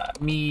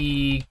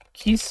 Mi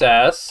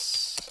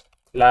kisas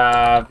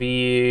la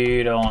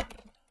viron.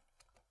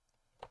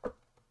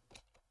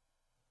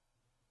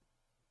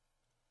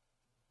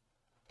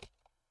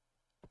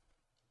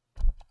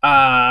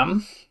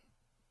 All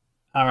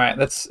right,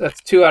 that's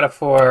 2 out of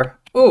 4.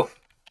 Ooh,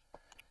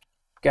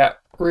 got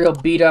real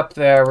beat up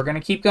there. We're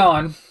gonna keep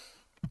going.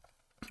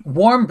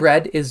 Warm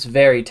bread is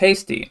very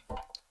tasty.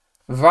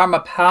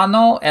 Varma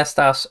pano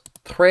estas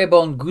tre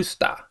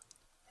bongusta.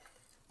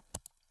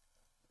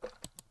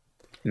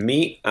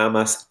 Mi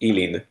amas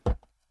ilin.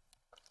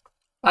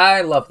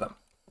 I love them.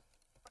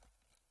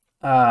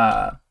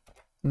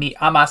 Mi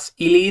amas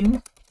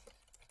ilin.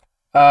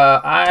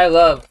 I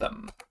love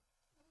them.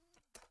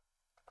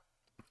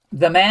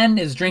 The man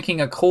is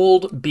drinking a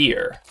cold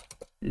beer.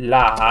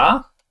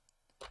 La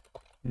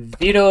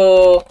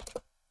viro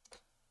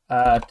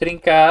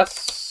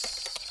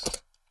trinkas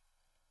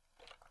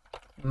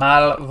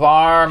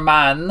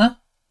malvarman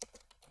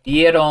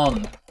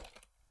Vieron.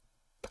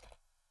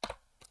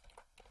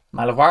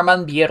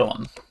 Malvarman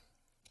vieron.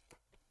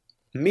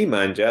 Mi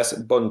manĝas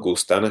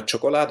bongustan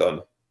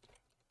ĉokoladon.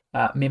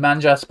 Mi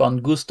manĝas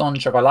bonguston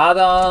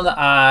ĉokoladon.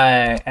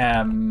 I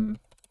am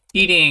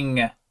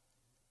eating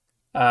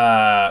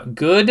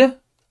good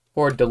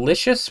or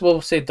delicious.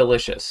 We'll say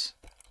delicious.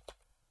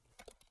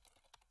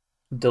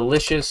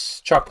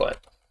 Delicious chocolate.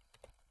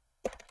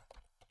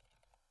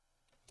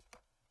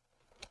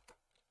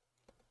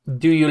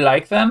 Do you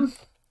like them?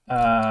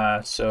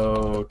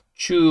 So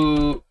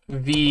ĉu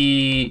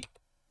vi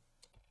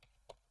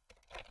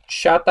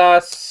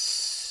ŝatas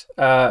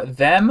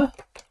them?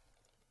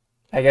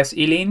 I guess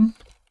ilin.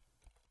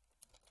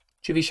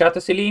 Ĉu vi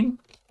ŝatas ilin?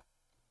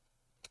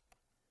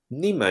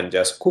 Ni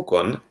manĝas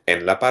kukon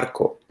en la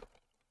parko.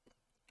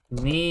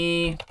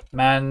 Ni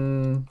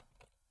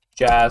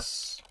manĝas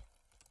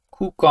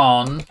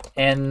kukon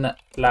en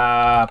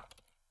la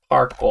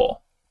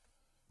parko.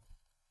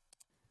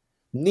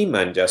 Ni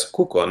manĝas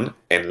kukon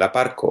en la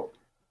parko.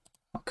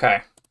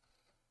 Okay.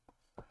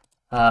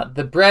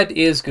 The bread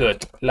is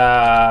good.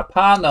 La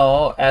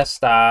pano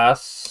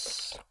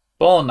estas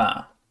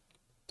bona.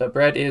 The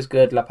bread is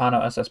good. La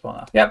pano estas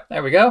bona. Yep,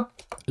 there we go.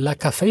 La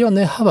kafejo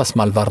ne havas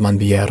malvarman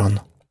bieron.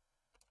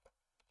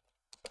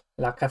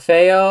 La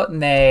kafejo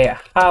ne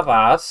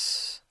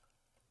havas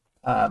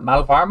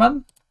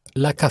malvarman?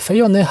 La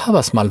kafejo ne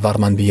havas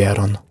malvarman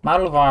bieron.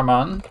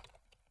 Malvarman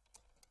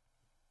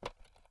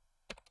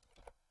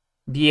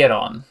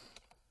bieron.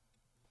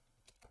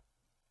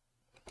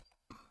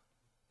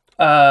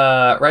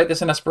 Write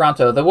this in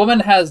Esperanto. The woman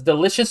has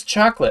delicious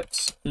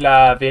chocolates.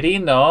 La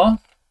virino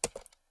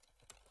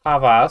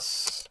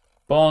havas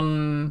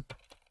bon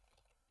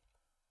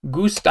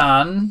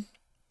gustan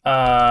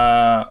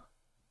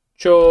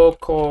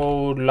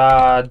chocoladon.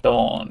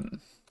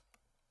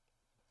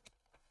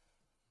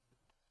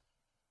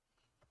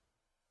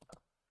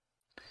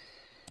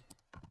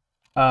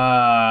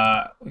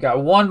 We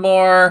got one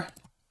more.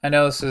 I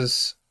know this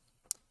is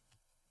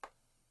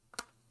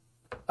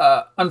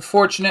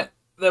unfortunate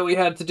that we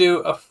had to do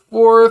a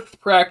fourth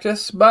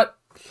practice, but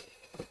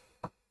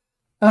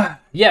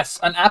yes,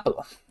 an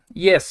apple.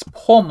 Yes,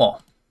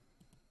 pomo.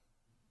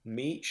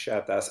 Mi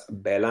ŝatas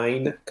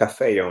belajn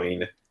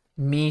kafejojn.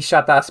 Mi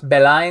ŝatas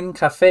belajn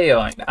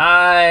kafejojn.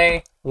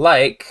 I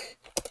like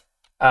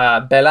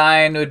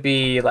belajn would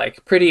be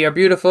like pretty or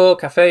beautiful.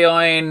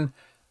 Kafejojn,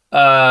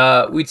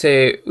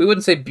 we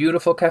wouldn't say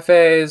beautiful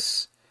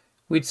cafes.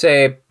 We'd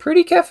say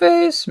pretty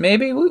cafes,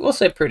 maybe. We'll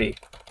say pretty.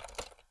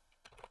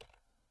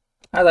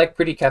 I like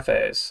pretty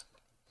cafes.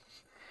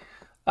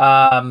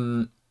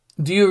 Do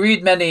you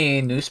read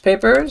many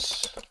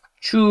newspapers?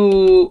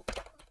 Ĉu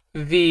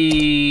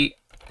vi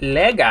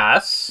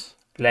legas?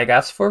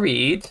 Legas for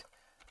read.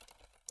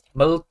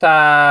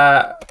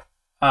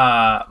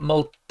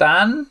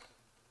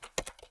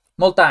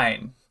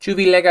 Multajn. Ĉu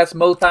vi legas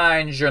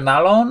multajn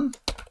ĵurnalon?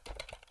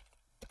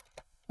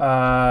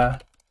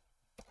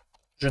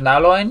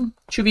 Ĵurnalojn?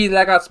 Ĉu vi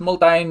legas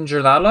multajn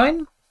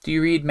ĵurnalojn? Do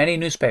you read many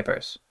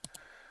newspapers?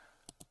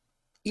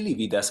 Ili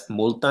vidas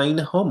multajn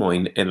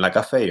homojn en la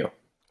kafejo.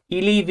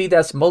 Ili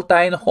vidas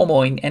multajn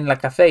homojn en la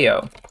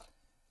kafejo.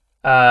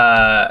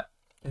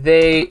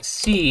 They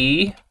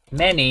see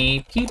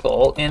many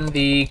people in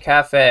the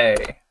cafe.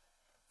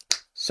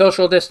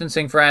 Social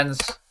distancing, friends.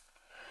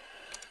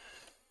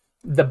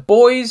 The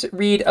boys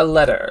read a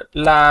letter.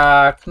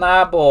 La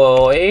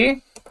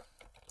knaboj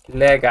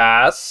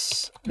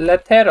legas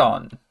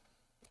leteron.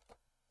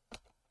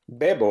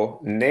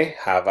 Bebo ne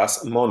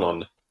havas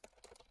monon.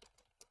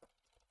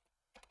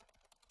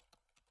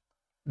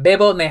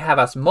 Bebo ne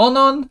havas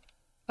monon.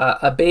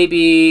 A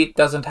baby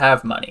doesn't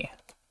have money.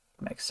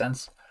 Makes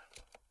sense.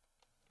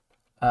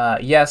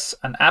 Yes,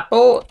 an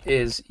apple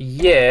is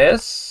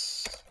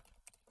yes.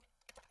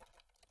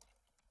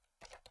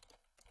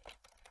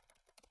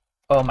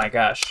 Oh my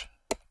gosh.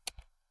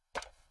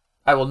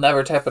 I will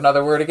never type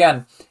another word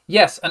again.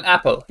 Yes, an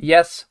apple.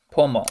 Yes,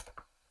 pomo.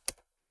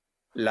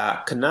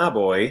 La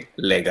knaboj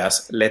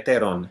legas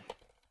leteron.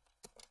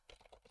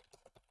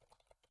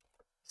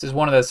 This is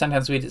one of the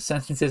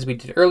sentences we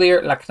did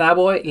earlier. La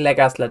knaboj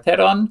legas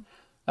leteron.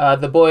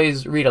 The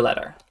boys read a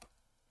letter.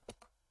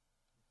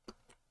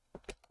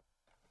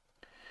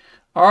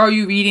 Are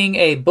you reading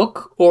a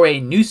book or a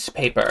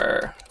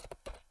newspaper?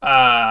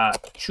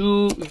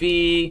 Ĉu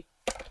vi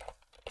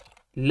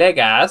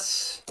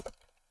legas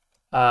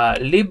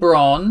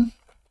libron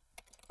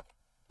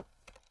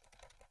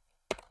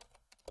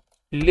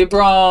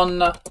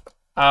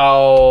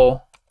aŭ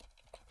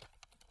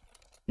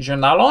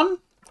ĵurnalon?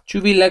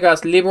 Ĉu vi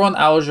legas libron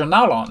aŭ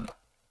ĵurnalon?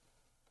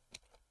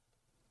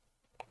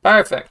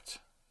 Perfect.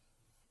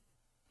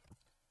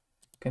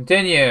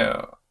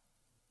 Continue.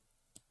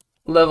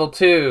 Level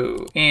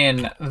 2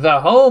 in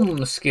the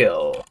home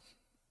skill.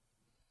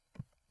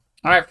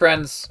 All right,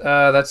 friends.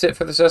 That's it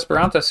for this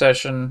Esperanto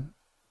session.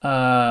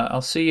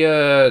 I'll see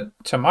you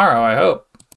tomorrow, I hope.